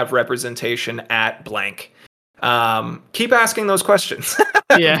going to have representation at blank? Keep asking those questions.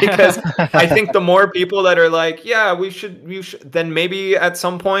 Yeah. Because I think the more people that are like, yeah, we should, then maybe at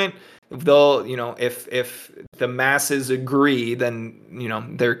some point they'll, you know, if the masses agree, then, you know,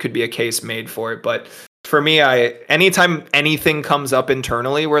 there could be a case made for it. But for me, anytime anything comes up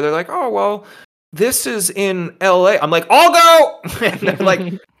internally where they're like, oh, well, this is in LA, I'm like, I'll go. And they're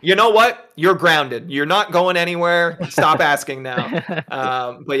like, you know what? You're grounded. You're not going anywhere. Stop asking now.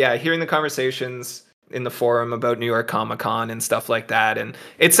 But yeah, hearing the conversations in the forum about New York Comic Con and stuff like that, and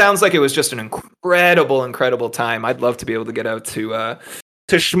it sounds like it was just an incredible time. I'd love to be able to get out to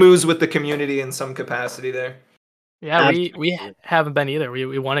schmooze with the community in some capacity there. Yeah, we haven't been either.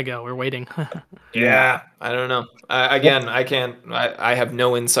 We want to go. We're waiting. Yeah, I don't know. Again, I can't. I have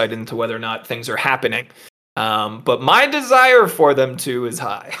no insight into whether or not things are happening. But my desire for them to is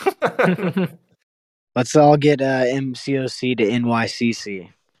high. Let's all get MCOC to NYCC.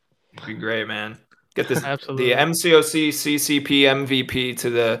 It'd be great, man. Get this Absolutely. the MCOC CCP MVP to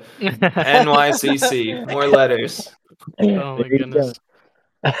the NYCC. More letters. Oh my There you goodness.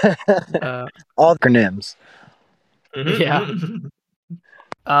 go. All acronyms. Yeah.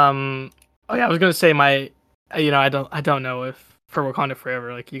 Oh yeah, I was gonna say my, I don't know if for Wakanda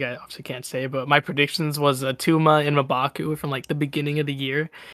Forever, like you guys obviously can't say, but my predictions was Tuma and Mabaku from like the beginning of the year.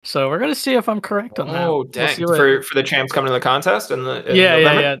 So we're gonna see if I'm correct on that. Oh dang! see what- For the champs coming to the contest in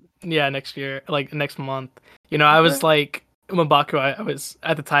November? Yeah, next year, like next month. I was like Mabaku. I was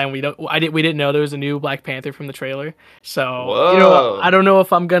at the time we didn't know there was a new Black Panther from the trailer. So Whoa. I don't know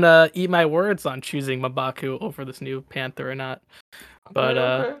if I'm gonna eat my words on choosing Mabaku over this new Panther or not. But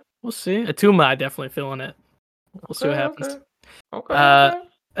Okay. we'll see. Atuma, I definitely feeling it. We'll see what happens.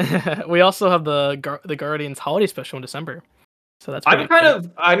 Okay. We also have the Guardians holiday special in December, so that's pretty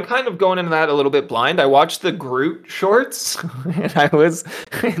I'm kind of going into that a little bit blind. I watched the Groot shorts and I was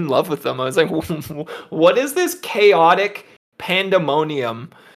in love with them. I was like, what is this chaotic pandemonium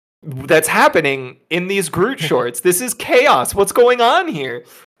that's happening in these Groot shorts? This is chaos. What's going on here?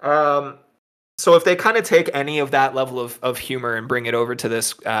 So if they kind of take any of that level of humor and bring it over to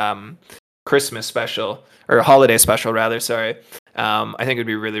this Christmas special, or holiday special rather, sorry, I think it'd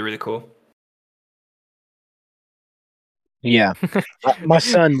be really, really cool. Yeah. My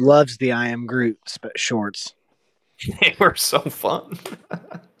son loves the I Am Groot shorts. They were so fun.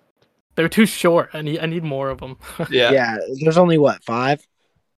 They're too short. I need more of them. Yeah. There's only what, 5?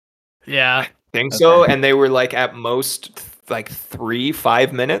 Yeah. I think so. And they were like at most like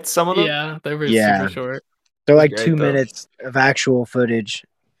 3-5 minutes, some of them. Yeah, they were super short. They're like Great, 2 though. minutes of actual footage,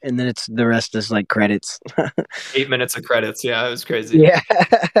 and then the rest is like credits. 8 minutes of credits. Yeah, it was crazy. Yeah.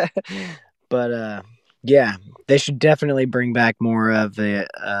 But yeah, they should definitely bring back more of the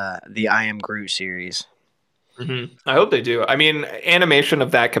I Am Groot series. Mm-hmm. I hope they do. I mean, animation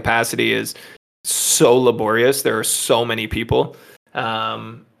of that capacity is so laborious. There are so many people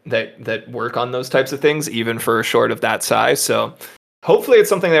that work on those types of things, even for a short of that size. So hopefully it's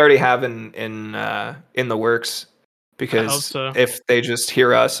something they already have in the works. Because if they just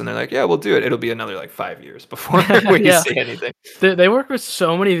hear us and they're like, yeah, we'll do it, it'll be another like 5 years before we see anything. They work with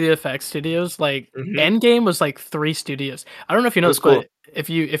so many VFX studios. Like Endgame was like 3 studios. I don't know if you know this, cool. but if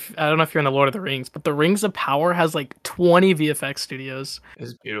I don't know if you're in the Lord of the Rings, but the Rings of Power has like 20 VFX studios.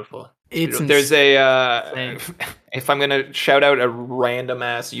 It's beautiful. There's if I'm gonna shout out a random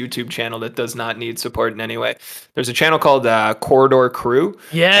ass YouTube channel that does not need support in any way, there's a channel called Corridor Crew.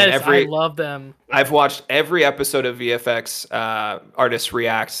 Yes, I love them. I've watched every episode of VFX Artists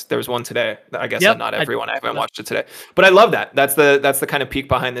Reacts. There was one today. I guess not everyone. I haven't watched it today, but I love that. That's the kind of peek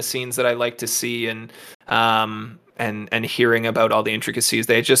behind the scenes that I like to see, and hearing about all the intricacies.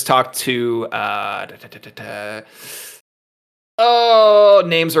 They just talked to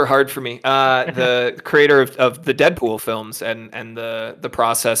names are hard for me. The creator of the Deadpool films and the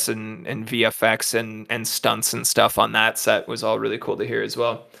process and VFX and stunts and stuff on that set was all really cool to hear as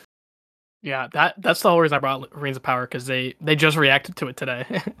well. Yeah, that's the whole reason I brought Rings of Power, because they just reacted to it today.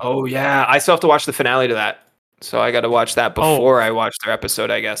 Oh yeah, I still have to watch the finale to that, so I got to watch that before I watch their episode,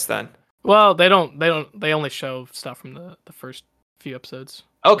 I guess. Then. Well, they only show stuff from the first few episodes.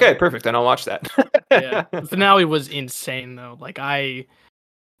 Okay, perfect. Then I'll watch that. Yeah, the finale was insane though. Oh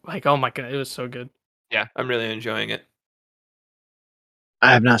my god, it was so good. Yeah, I'm really enjoying it.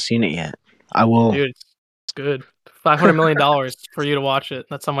 I have not seen it yet. I will. Dude, it's good. $500 million for you to watch it.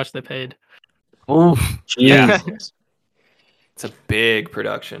 That's how much they paid. Oh, yeah. Jesus. It's a big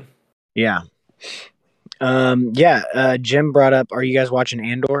production. Yeah. Jim brought up, are you guys watching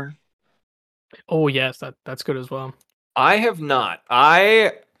Andor? Oh yes, that's good as well. I have not.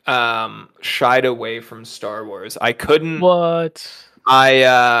 I shied away from Star Wars. I couldn't. What?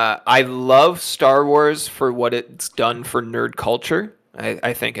 I love Star Wars for what it's done for nerd culture.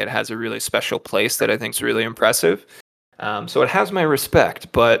 I think it has a really special place that I think is really impressive. So it has my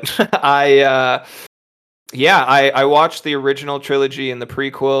respect, but I watched the original trilogy and the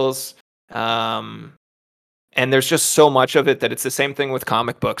prequels. And there's just so much of it that it's the same thing with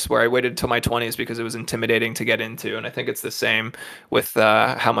comic books, where I waited till my 20s because it was intimidating to get into. And I think it's the same with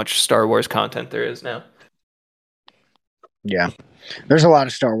how much Star Wars content there is now. Yeah. There's a lot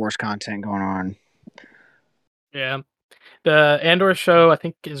of Star Wars content going on. Yeah. The Andor show, I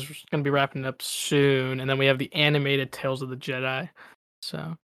think, is going to be wrapping up soon. And then we have the animated Tales of the Jedi.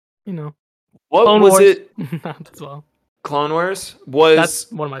 So, What Clone was Wars. it? As well. Clone Wars? That's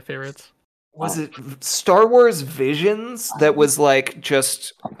one of my favorites. Was it Star Wars Visions that was like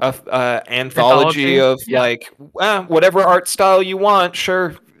just a anthology of like whatever art style you want?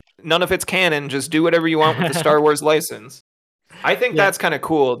 Sure, none of it's canon. Just do whatever you want with the Star Wars license. I think that's kind of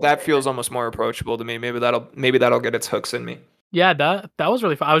cool. That feels almost more approachable to me. Maybe that'll get its hooks in me. Yeah, that was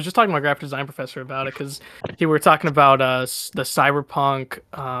really fun. I was just talking to my graphic design professor about it because we were talking about the Cyberpunk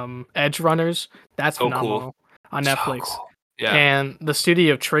Edge Runners. That's phenomenal on Netflix. So cool. Yeah. And the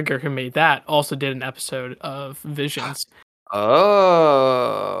studio Trigger, who made that, also did an episode of Visions.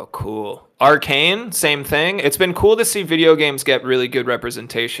 Oh, cool. Arcane, same thing. It's been cool to see video games get really good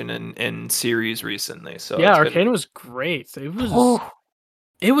representation in series recently. So yeah, Arcane was great.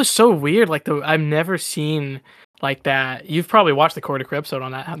 It was so weird. Like I've never seen like that. You've probably watched the Cordy episode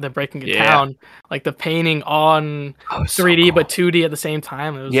on that, the Breaking It Down, like the painting on 3D cool. But 2D at the same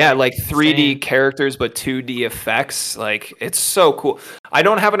time. It was like 3D characters but 2D effects. Like it's so cool. I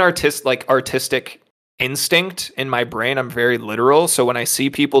don't have an artistic instinct in my brain. I'm very literal. So when I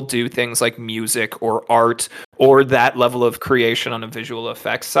see people do things like music or art or that level of creation on a visual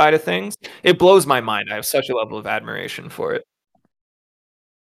effects side of things, it blows my mind. I have such a level of admiration for it.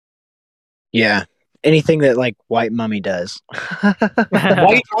 Yeah. Anything that like White Mummy does.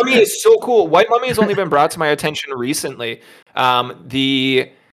 White Mummy is so cool. White Mummy has only been brought to my attention recently. The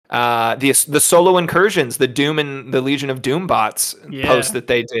solo incursions, the Doom and the Legion of Doom bots post that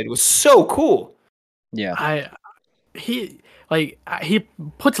they did was so cool. Yeah. He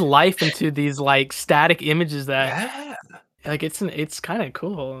puts life into these like static images that like it's kind of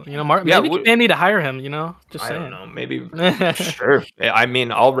cool, maybe they need to hire him, just saying. I don't know, maybe sure. I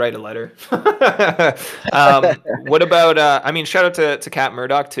mean, I'll write a letter. What about shout out to Cat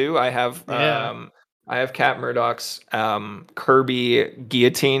Murdoch too. I have Cat Murdoch's Kirby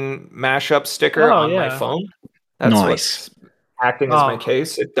guillotine mashup sticker on my phone. That's what's acting as my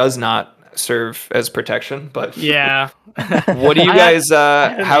case. It does not serve as protection, but what do you guys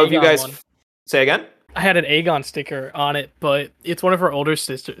how have you guys say again? I had an Aegon sticker on it, but it's one of her older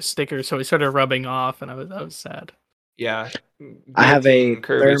stickers, so it started rubbing off, and I was sad. Yeah, I have a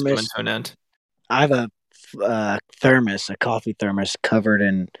thermos. I have a thermos, a coffee thermos, covered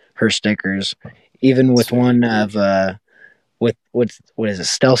in her stickers. Even with one of what is it?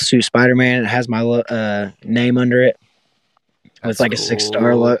 Stealth Suit Spider-Man. It has my name under it. It's like cool. A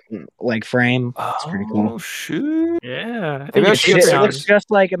 6-star like frame. It's pretty cool. Oh shoot! Yeah, it looks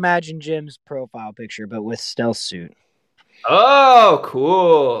just like Imagine Jim's profile picture, but with Stealth Suit. Oh,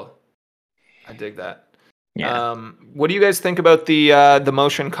 cool! I dig that. Yeah. What do you guys think about the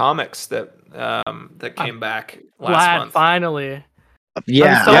motion comics that came back last month? Finally.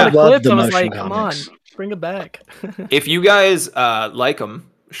 Yeah, I saw the clips. I was like, come on, bring it back. If you guys like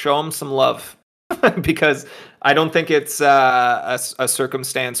them, show them some love. Because I don't think it's a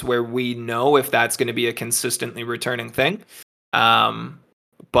circumstance where we know if that's going to be a consistently returning thing.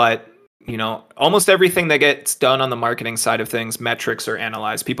 But, almost everything that gets done on the marketing side of things, metrics are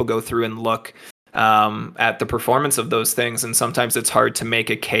analyzed. People go through and look at the performance of those things. And sometimes it's hard to make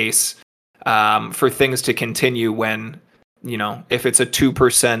a case for things to continue when, if it's a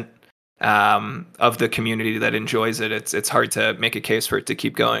 2% of the community that enjoys it, it's hard to make a case for it to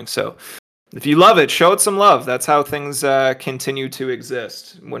keep going. So if you love it, show it some love. That's how things continue to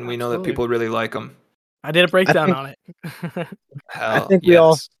exist when we know that people really like them. I did a breakdown on it. I think we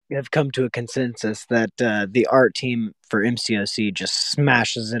all have come to a consensus that the art team for MCOC just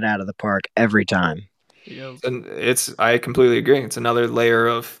smashes it out of the park every time. And I completely agree. It's another layer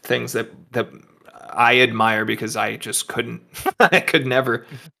of things that I admire because I just couldn't. I could never.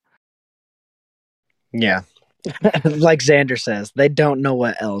 Yeah. Like Xander says, they don't know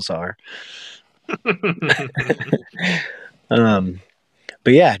what L's are.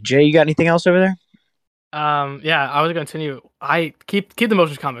 But yeah, Jay, you got anything else over there? Yeah, I was gonna continue. I keep the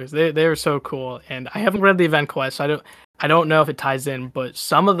motion comics. They are so cool, and I haven't read the event quest. So I don't know if it ties in, but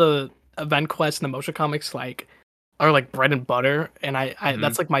some of the event quests in the motion comics are like bread and butter, and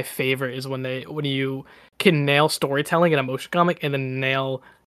that's like my favorite is when you can nail storytelling in a motion comic and then nail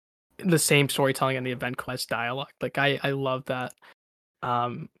the same storytelling in the event quest dialogue. Like I love that.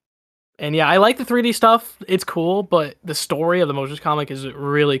 And yeah, I like the 3D stuff. It's cool, but the story of the motion comic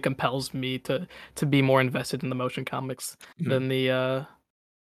really compels me to be more invested in the motion comics than the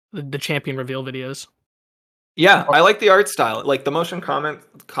champion reveal videos. Yeah, I like the art style. Like the motion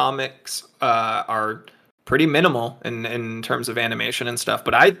comics are pretty minimal in terms of animation and stuff,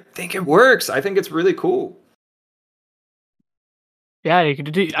 but I think it works. I think it's really cool. Yeah, you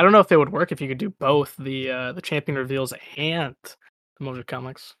could do. I don't know if they would work if you could do both the champion reveals and the motion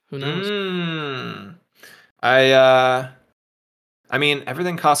comics. Who knows? I mean,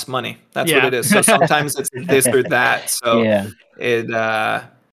 everything costs money. That's what it is. So sometimes it's this or that. So Yeah.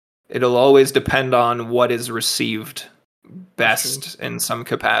 it'll always depend on what is received best in some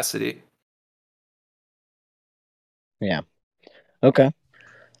capacity. Yeah. Okay.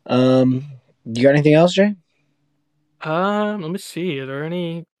 You got anything else, Jay? Let me see. Are there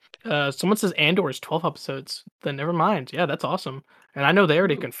any? Someone says Andor is 12 episodes. Then never mind. Yeah, that's awesome. And I know they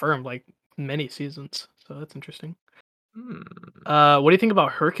already confirmed like many seasons, so that's interesting. What do you think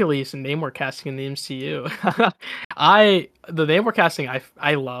about Hercules and Namor casting in the MCU? The Namor casting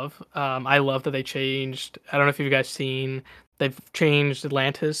I love. I love that they changed. I don't know if you guys seen. They've changed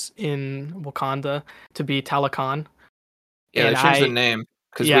Atlantis in Wakanda to be Talakan. Yeah, they changed the name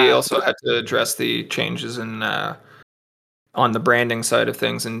because we also had to address the changes in on the branding side of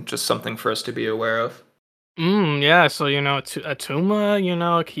things, and just something for us to be aware of. Yeah, so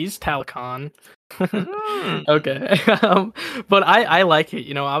Atuma, he's Talakan. Okay. But I like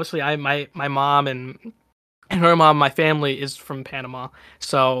it. Obviously my mom and her mom, my family is from Panama.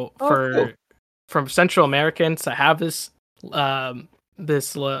 So from Central Americans to have this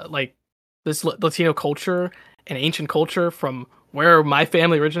Latino culture and ancient culture from where my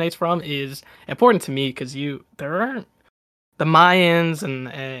family originates from is important to me because there aren't the Mayans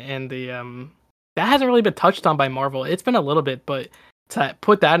and the that hasn't really been touched on by Marvel. It's been a little bit, but to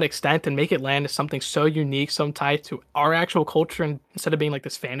put that in extent and make it land as something so unique, so tied to our actual culture, and instead of being like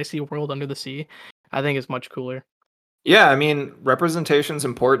this fantasy world under the sea, I think is much cooler. Yeah, I mean, representation's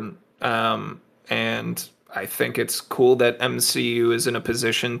important. And I think it's cool that MCU is in a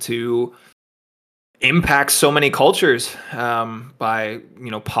position to impact so many cultures by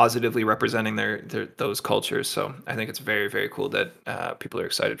positively representing those cultures. So I think it's very, very cool that people are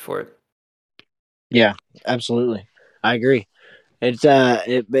excited for it. Yeah, absolutely. I agree. It's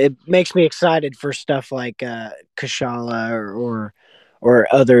it makes me excited for stuff like Kashala or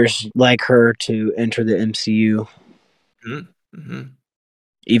others like her to enter the MCU. Mm-hmm.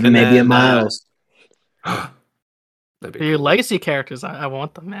 Even maybe a Miles. The cool. Legacy characters, I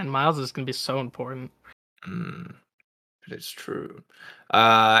want them, man. Miles is gonna be so important. It's true.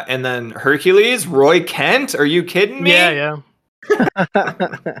 And then Hercules, Roy Kent. Are you kidding me? Yeah.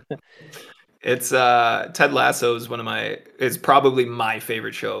 It's Ted Lasso is probably my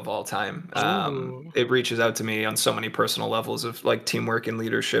favorite show of all time. It reaches out to me on so many personal levels of like teamwork and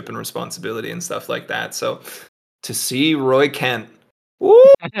leadership and responsibility and stuff like that. So to see Roy Kent, woo!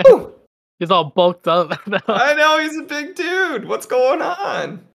 He's all bulked up. I know, he's a big dude. What's going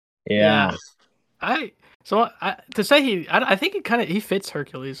on? Yeah. I think he fits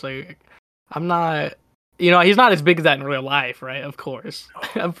Hercules. Like, I'm not, he's not as big as that in real life, right? Of course,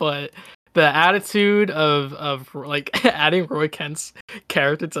 but the attitude of like adding Roy Kent's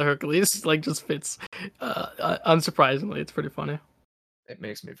character to Hercules like just fits. Unsurprisingly, it's pretty funny. It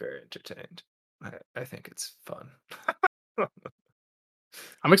makes me very entertained. I think it's fun.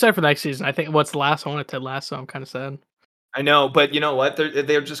 I'm excited for the next season. I think what's the last one at Ted Lasso? I'm kind of sad. I know, but you know what?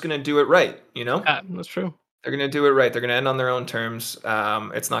 They're just gonna do it right. Yeah, that's true. They're gonna do it right. They're gonna end on their own terms.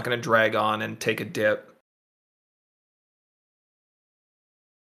 It's not gonna drag on and take a dip.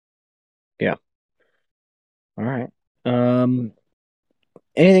 Yeah. All right.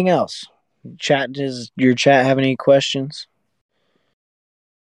 Anything else? Does your chat have any questions?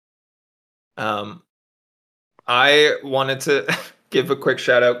 I wanted to give a quick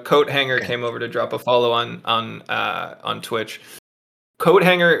shout out. Coat Hanger came over to drop a follow on Twitch. Coat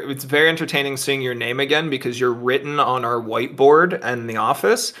Hanger, it's very entertaining seeing your name again because you're written on our whiteboard in the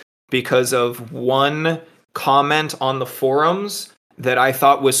office because of one comment on the forums that I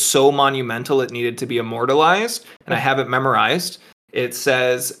thought was so monumental it needed to be immortalized, and I have it memorized. It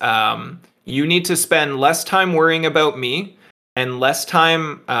says, you need to spend less time worrying about me and less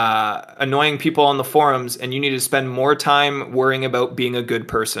time annoying people on the forums, and you need to spend more time worrying about being a good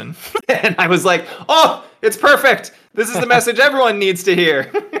person. And I was like, oh, it's perfect. This is the message everyone needs to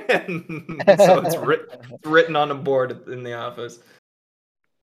hear. And so it's written on a board in the office.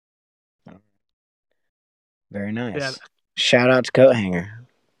 Very nice. Yeah. Shout out to Coat Hanger.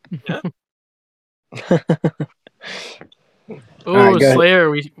 Yeah. Oh, All right, go ahead. Slayer.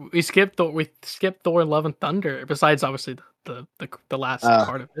 We skipped Thor: Love and Thunder. Besides, obviously the last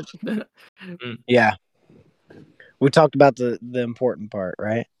part of it. Yeah. We talked about the important part,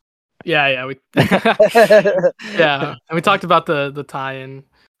 right? Yeah. Yeah, and we talked about the tie-in.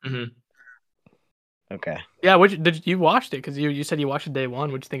 Mm-hmm. Okay. Yeah, did you watched it? Because you said you watched it day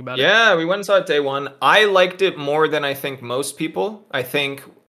one. What'd you think about it? Yeah, we went and saw it day one. I liked it more than I think most people. I think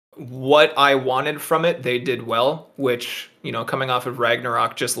what I wanted from it, they did well, which, coming off of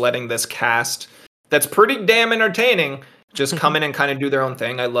Ragnarok, just letting this cast that's pretty damn entertaining just come in and kind of do their own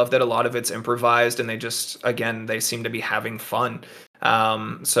thing. I love that a lot of it's improvised and they just, again, they seem to be having fun.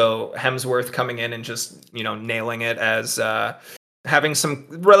 So Hemsworth coming in and just, nailing it as having some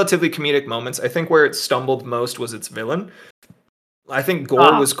relatively comedic moments. I think where it stumbled most was its villain. I think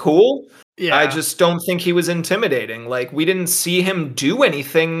Gore was cool. Yeah. I just don't think he was intimidating. Like, we didn't see him do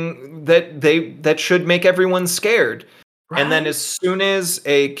anything that should make everyone scared. Right? And then as soon as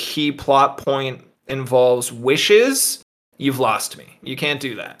a key plot point involves wishes, you've lost me. You can't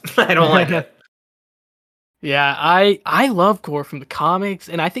do that. I don't like it. Yeah, I love Gore from the comics,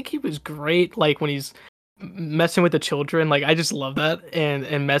 and I think he was great. Like when he's messing with the children, like I just love that,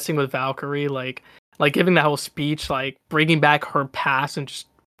 and messing with Valkyrie, like giving that whole speech, like bringing back her past and just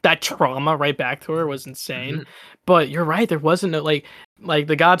that trauma right back to her was insane. Mm-hmm. But you're right, there wasn't no like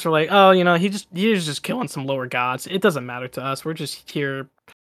the gods were like, oh, he's just killing some lower gods. It doesn't matter to us. We're just here.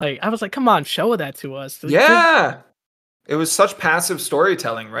 Like I was like, come on, show that to us. Yeah. It was such passive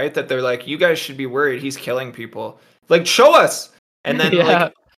storytelling, right? That they're like, you guys should be worried he's killing people. Like, show us. And then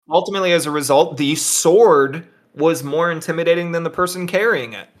like ultimately as a result, the sword was more intimidating than the person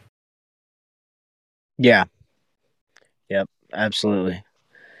carrying it. Yeah. Yep, absolutely.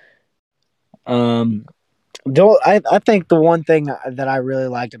 I think the one thing that I really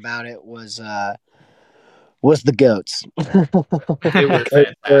liked about it was the goats. They were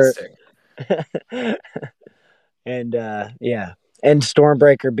fantastic. And and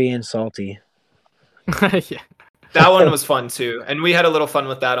Stormbreaker being salty. Yeah. That one was fun too. And we had a little fun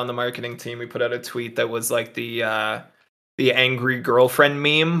with that on the marketing team. We put out a tweet that was like the angry girlfriend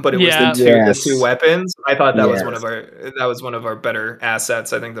meme, but it was the two weapons. I thought that was one of our better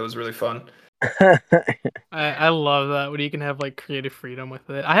assets. I think that was really fun. I love that when you can have like creative freedom with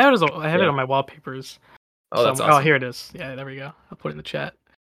it. I have it on my wallpapers. Oh, that's awesome. Oh, here it is. Yeah, there we go. I'll put it in the chat.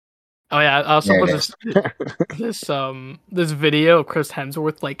 Oh yeah, I also put this video of Chris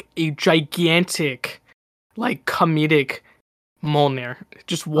Hemsworth, like a gigantic, like comedic Mjolnir,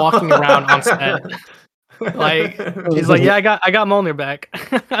 just walking around on set. Like he's like, yeah, I got Mjolnir back.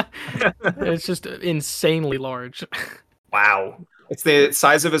 It's just insanely large. Wow. It's the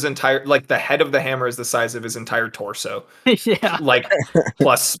size of his entire, like the head of the hammer is the size of his entire torso. Yeah. Like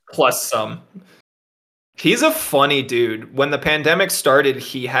plus some. He's a funny dude. When the pandemic started,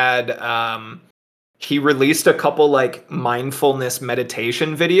 he had he released a couple like mindfulness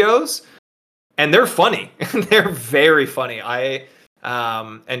meditation videos, and they're funny. They're very funny.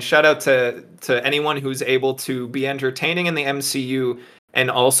 And shout out to anyone who's able to be entertaining in the MCU and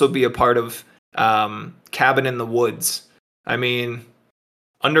also be a part of Cabin in the Woods. I mean,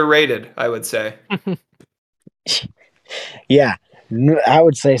 underrated, I would say. Yeah, I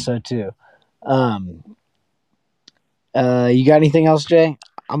would say so too. You got anything else, Jay?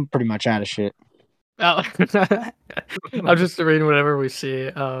 I'm pretty much out of shit. I'm just reading whatever we see.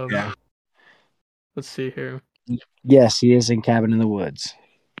 Yeah. Let's see here. Yes, he is in Cabin in the Woods.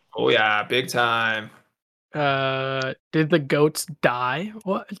 Oh yeah, big time. Did the goats die?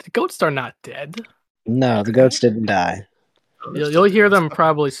 What? The goats are not dead. No, the goats didn't die. You'll hear them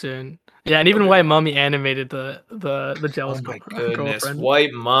probably soon. Yeah, and even White Mummy animated the jealous goodness, girlfriend.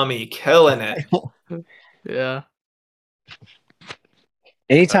 White Mummy killing it. Yeah.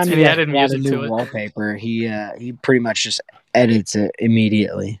 Anytime he added music a new to it. wallpaper, he pretty much just edits it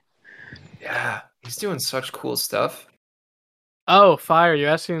immediately. Yeah, he's doing such cool stuff. Oh, Fire!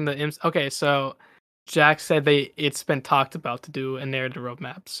 You're asking the okay. So Jack said it's been talked about to do a narrative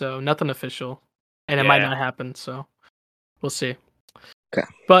roadmap, so nothing official, and it might not happen. So we'll see. Okay.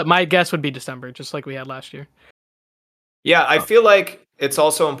 But my guess would be December, just like we had last year. Yeah, I feel like it's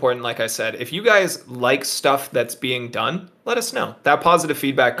also important, like I said, if you guys like stuff that's being done, let us know. That positive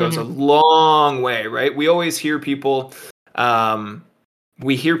feedback goes a long way, right? We always hear people, um,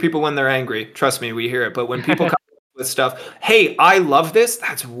 we hear people when they're angry. Trust me, we hear it. But when people come with stuff, hey, I love this,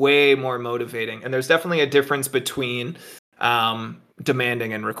 that's way more motivating. And there's definitely a difference between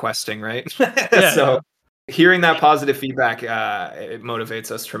demanding and requesting, right? Yeah, So yeah. hearing that positive feedback, it motivates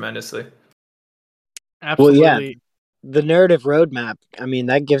us tremendously. Well, yeah, Absolutely. the narrative roadmap. I mean,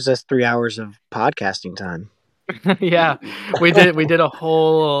 that gives us 3 hours of podcasting time. Yeah, we did a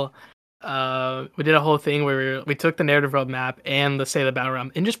whole thing where we took the narrative roadmap and the Say the Battle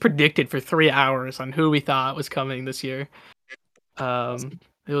Realm and just predicted for 3 hours on who we thought was coming this year. It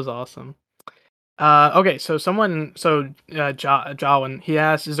was awesome. Okay, so Jawin, he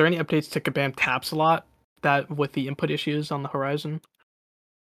asked, is there any updates to Kabam Tap Slot that with the input issues on the horizon?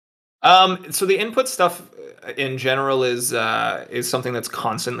 So the input stuff in general is something that's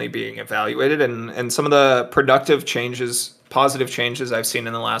constantly being evaluated, and some of the productive changes, positive changes I've seen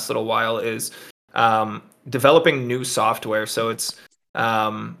in the last little while is developing new software. So it's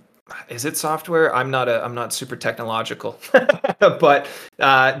is it software? I'm not super technological, but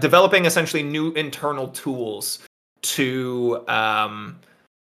developing essentially new internal tools to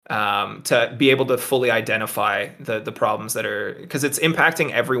to be able to fully identify the problems that are, because it's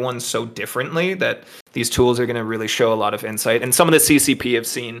impacting everyone so differently that these tools are going to really show a lot of insight. And some of the CCP have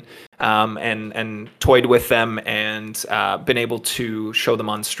seen and toyed with them and been able to show them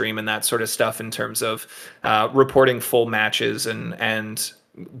on stream and that sort of stuff in terms of reporting full matches and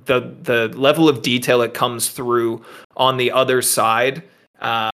the level of detail it comes through on the other side.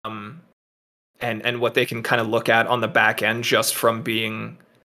 And what they can kind of look at on the back end just from being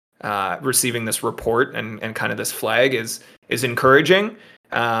receiving this report and kind of this flag is encouraging.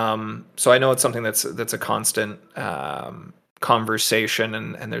 So I know it's something that's a constant conversation,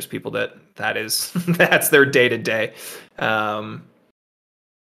 and there's people that is that's their day to day.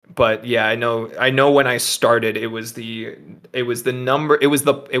 But yeah, I know when I started, it was a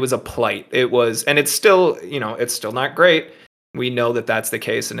plight. It was, and it's still, it's still not great. We know that that's the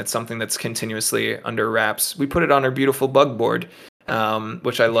case, and it's something that's continuously under wraps. We put it on our beautiful bug board,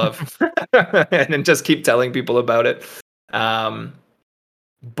 which I love, and then just keep telling people about it.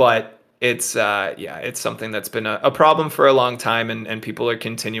 But it's it's something that's been a problem for a long time, and people are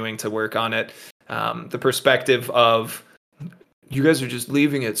continuing to work on it. The perspective of you guys are just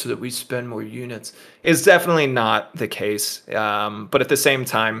leaving it so that we spend more units is definitely not the case. But at the same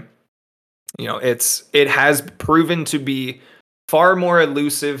time, it has proven to be far more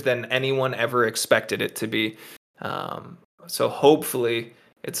elusive than anyone ever expected it to be. So hopefully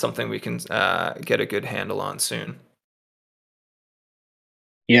it's something we can get a good handle on soon.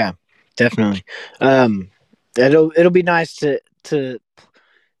 Yeah, definitely. It'll be nice to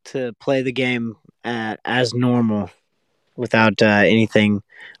play the game as normal without anything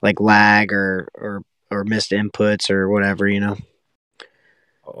like lag or missed inputs or whatever.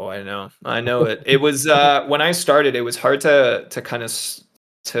 Oh, I know it. It was when I started, it was hard to kind of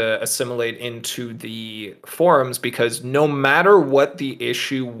to assimilate into the forums because no matter what the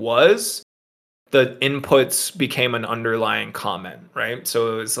issue was, the inputs became an underlying comment, right?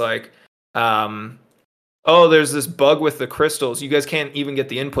 So it was like, oh, there's this bug with the crystals. You guys can't even get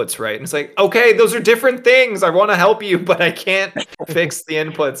the inputs right. And it's like, okay, those are different things. I want to help you, but I can't fix the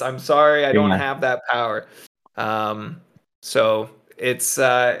inputs. I'm sorry, I don't have that power. So it's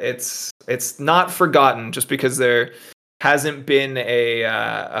not forgotten just because there hasn't been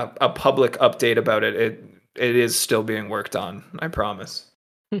a public update about it. It is still being worked on. I promise.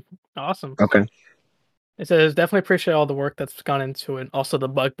 Awesome. Okay. It says definitely appreciate all the work that's gone into it. Also, the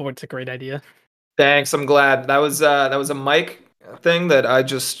bug board's a great idea. Thanks. I'm glad that was a Mike thing that I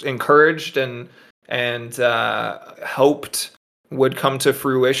just encouraged and hoped would come to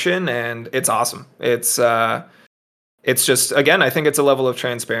fruition, and it's awesome. It's just, again, I think it's a level of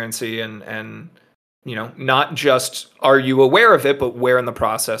transparency and not just are you aware of it, but where in the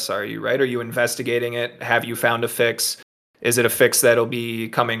process are you, right? Are you investigating it? Have you found a fix? Is it a fix that'll be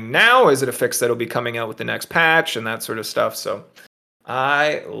coming now? Is it a fix that'll be coming out with the next patch and that sort of stuff? So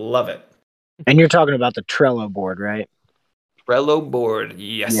I love it. And you're talking about the Trello board, right? Trello board,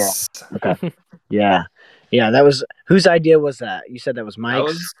 yes. Yeah. Okay. Yeah. That was, whose idea was that? You said that was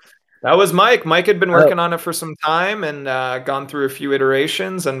Mike's? That was Mike. Mike had been working on it for some time and gone through a few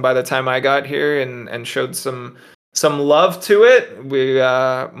iterations. And by the time I got here and showed some love to it,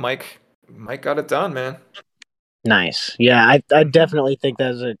 Mike got it done, man. Nice. Yeah, I definitely think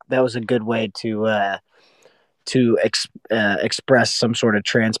that was a good way to express some sort of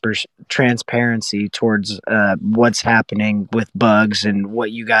transparency towards what's happening with bugs and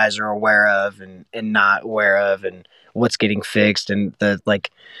what you guys are aware of and not aware of, and what's getting fixed, and the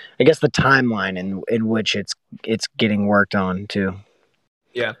I guess the timeline in which it's getting worked on too.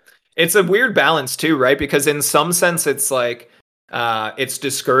 Yeah, it's a weird balance too, right? Because in some sense, it's like it's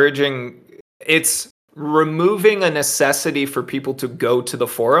discouraging. It's removing a necessity for people to go to the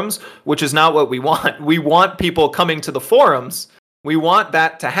forums, which is not what we want. We want people coming to the forums. We want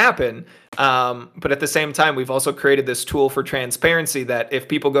that to happen. But at the same time, we've also created this tool for transparency that if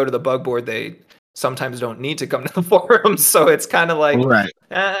people go to the bug board, they sometimes don't need to come to the forums. So it's kind of like, right.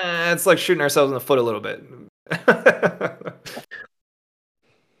 It's like shooting ourselves in the foot a little bit.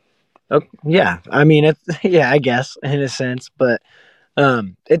 Yeah, I mean, I guess in a sense, but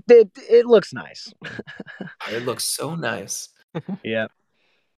it looks nice. It looks so nice. Yeah.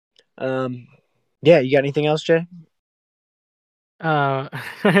 Yeah, you got anything else, Jay? Fire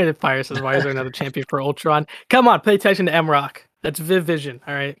says, why is there another champion for Ultron? Come on, pay attention to M-Rock. That's Viv Vision.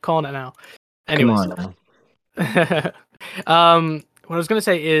 All right, calling it now. Anyways. Come on. What I was gonna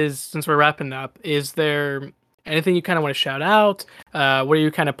say is, since we're wrapping up, is there anything you kind of want to shout out? What are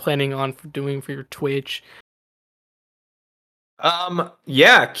you kind of planning on doing for your Twitch?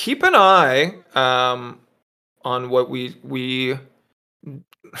 Yeah, keep an eye on what we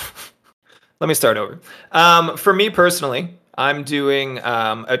let me start over. For me personally, I'm doing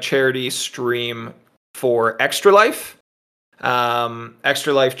a charity stream for Extra Life.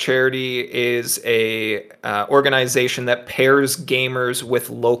 Extra Life Charity is a organization that pairs gamers with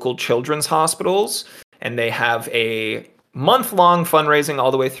local children's hospitals, and they have a month-long fundraising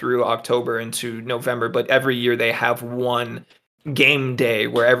all the way through October into November, but every year they have one game day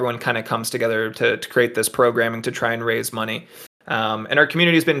where everyone kind of comes together to create this programming to try and raise money. And our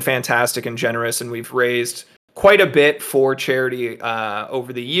community has been fantastic and generous, and we've raised quite a bit for charity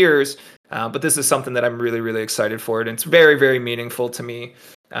over the years. But this is something that I'm really, really excited for, and it's very, very meaningful to me.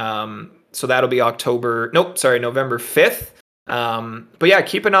 So that'll be November 5th. But yeah,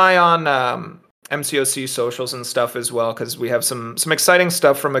 keep an eye on MCOC socials and stuff as well, because we have some exciting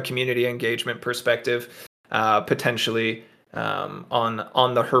stuff from a community engagement perspective, potentially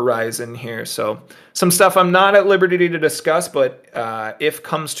on the horizon here. So some stuff I'm not at liberty to discuss, but if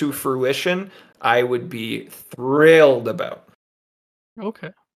comes to fruition, I would be thrilled about.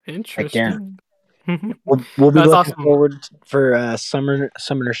 Okay, interesting. We'll be That's looking awesome. forward for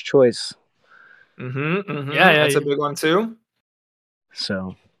Summoner's Choice. Yeah, That's a big one too.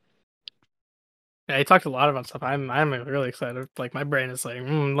 So yeah, he talked a lot about stuff. I'm really excited. Like, my brain is like,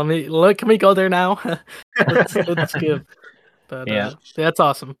 can we go there now? let's give. But yeah, that's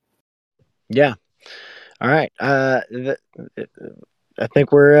awesome. Yeah. All right. I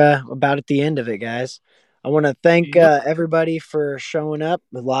think we're about at the end of it, guys. I want to thank everybody for showing up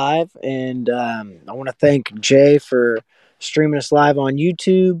live, and I want to thank Jay for streaming us live on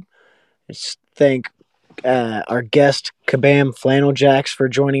YouTube. Let's thank our guest Kabam Flannel Jacks for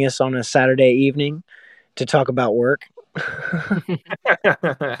joining us on a Saturday evening to talk about work. Happy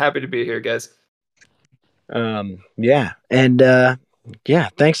to be here, guys. Yeah, and yeah,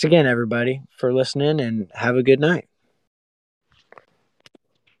 thanks again, everybody, for listening, and have a good night.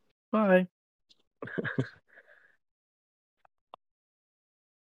 Bye.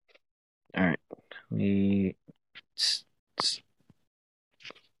 All right.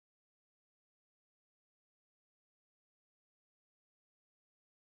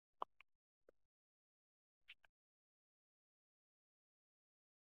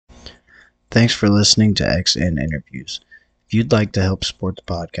 Thanks for listening to XN Interviews. If you'd like to help support the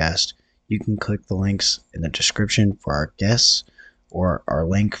podcast, you can click the links in the description for our guests or our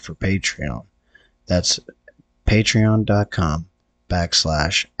link for Patreon. That's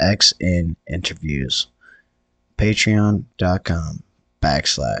patreon.com/XN Interviews.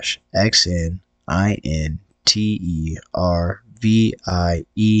 Patreon.com/XN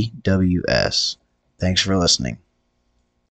INTERVIEWS. Thanks for listening.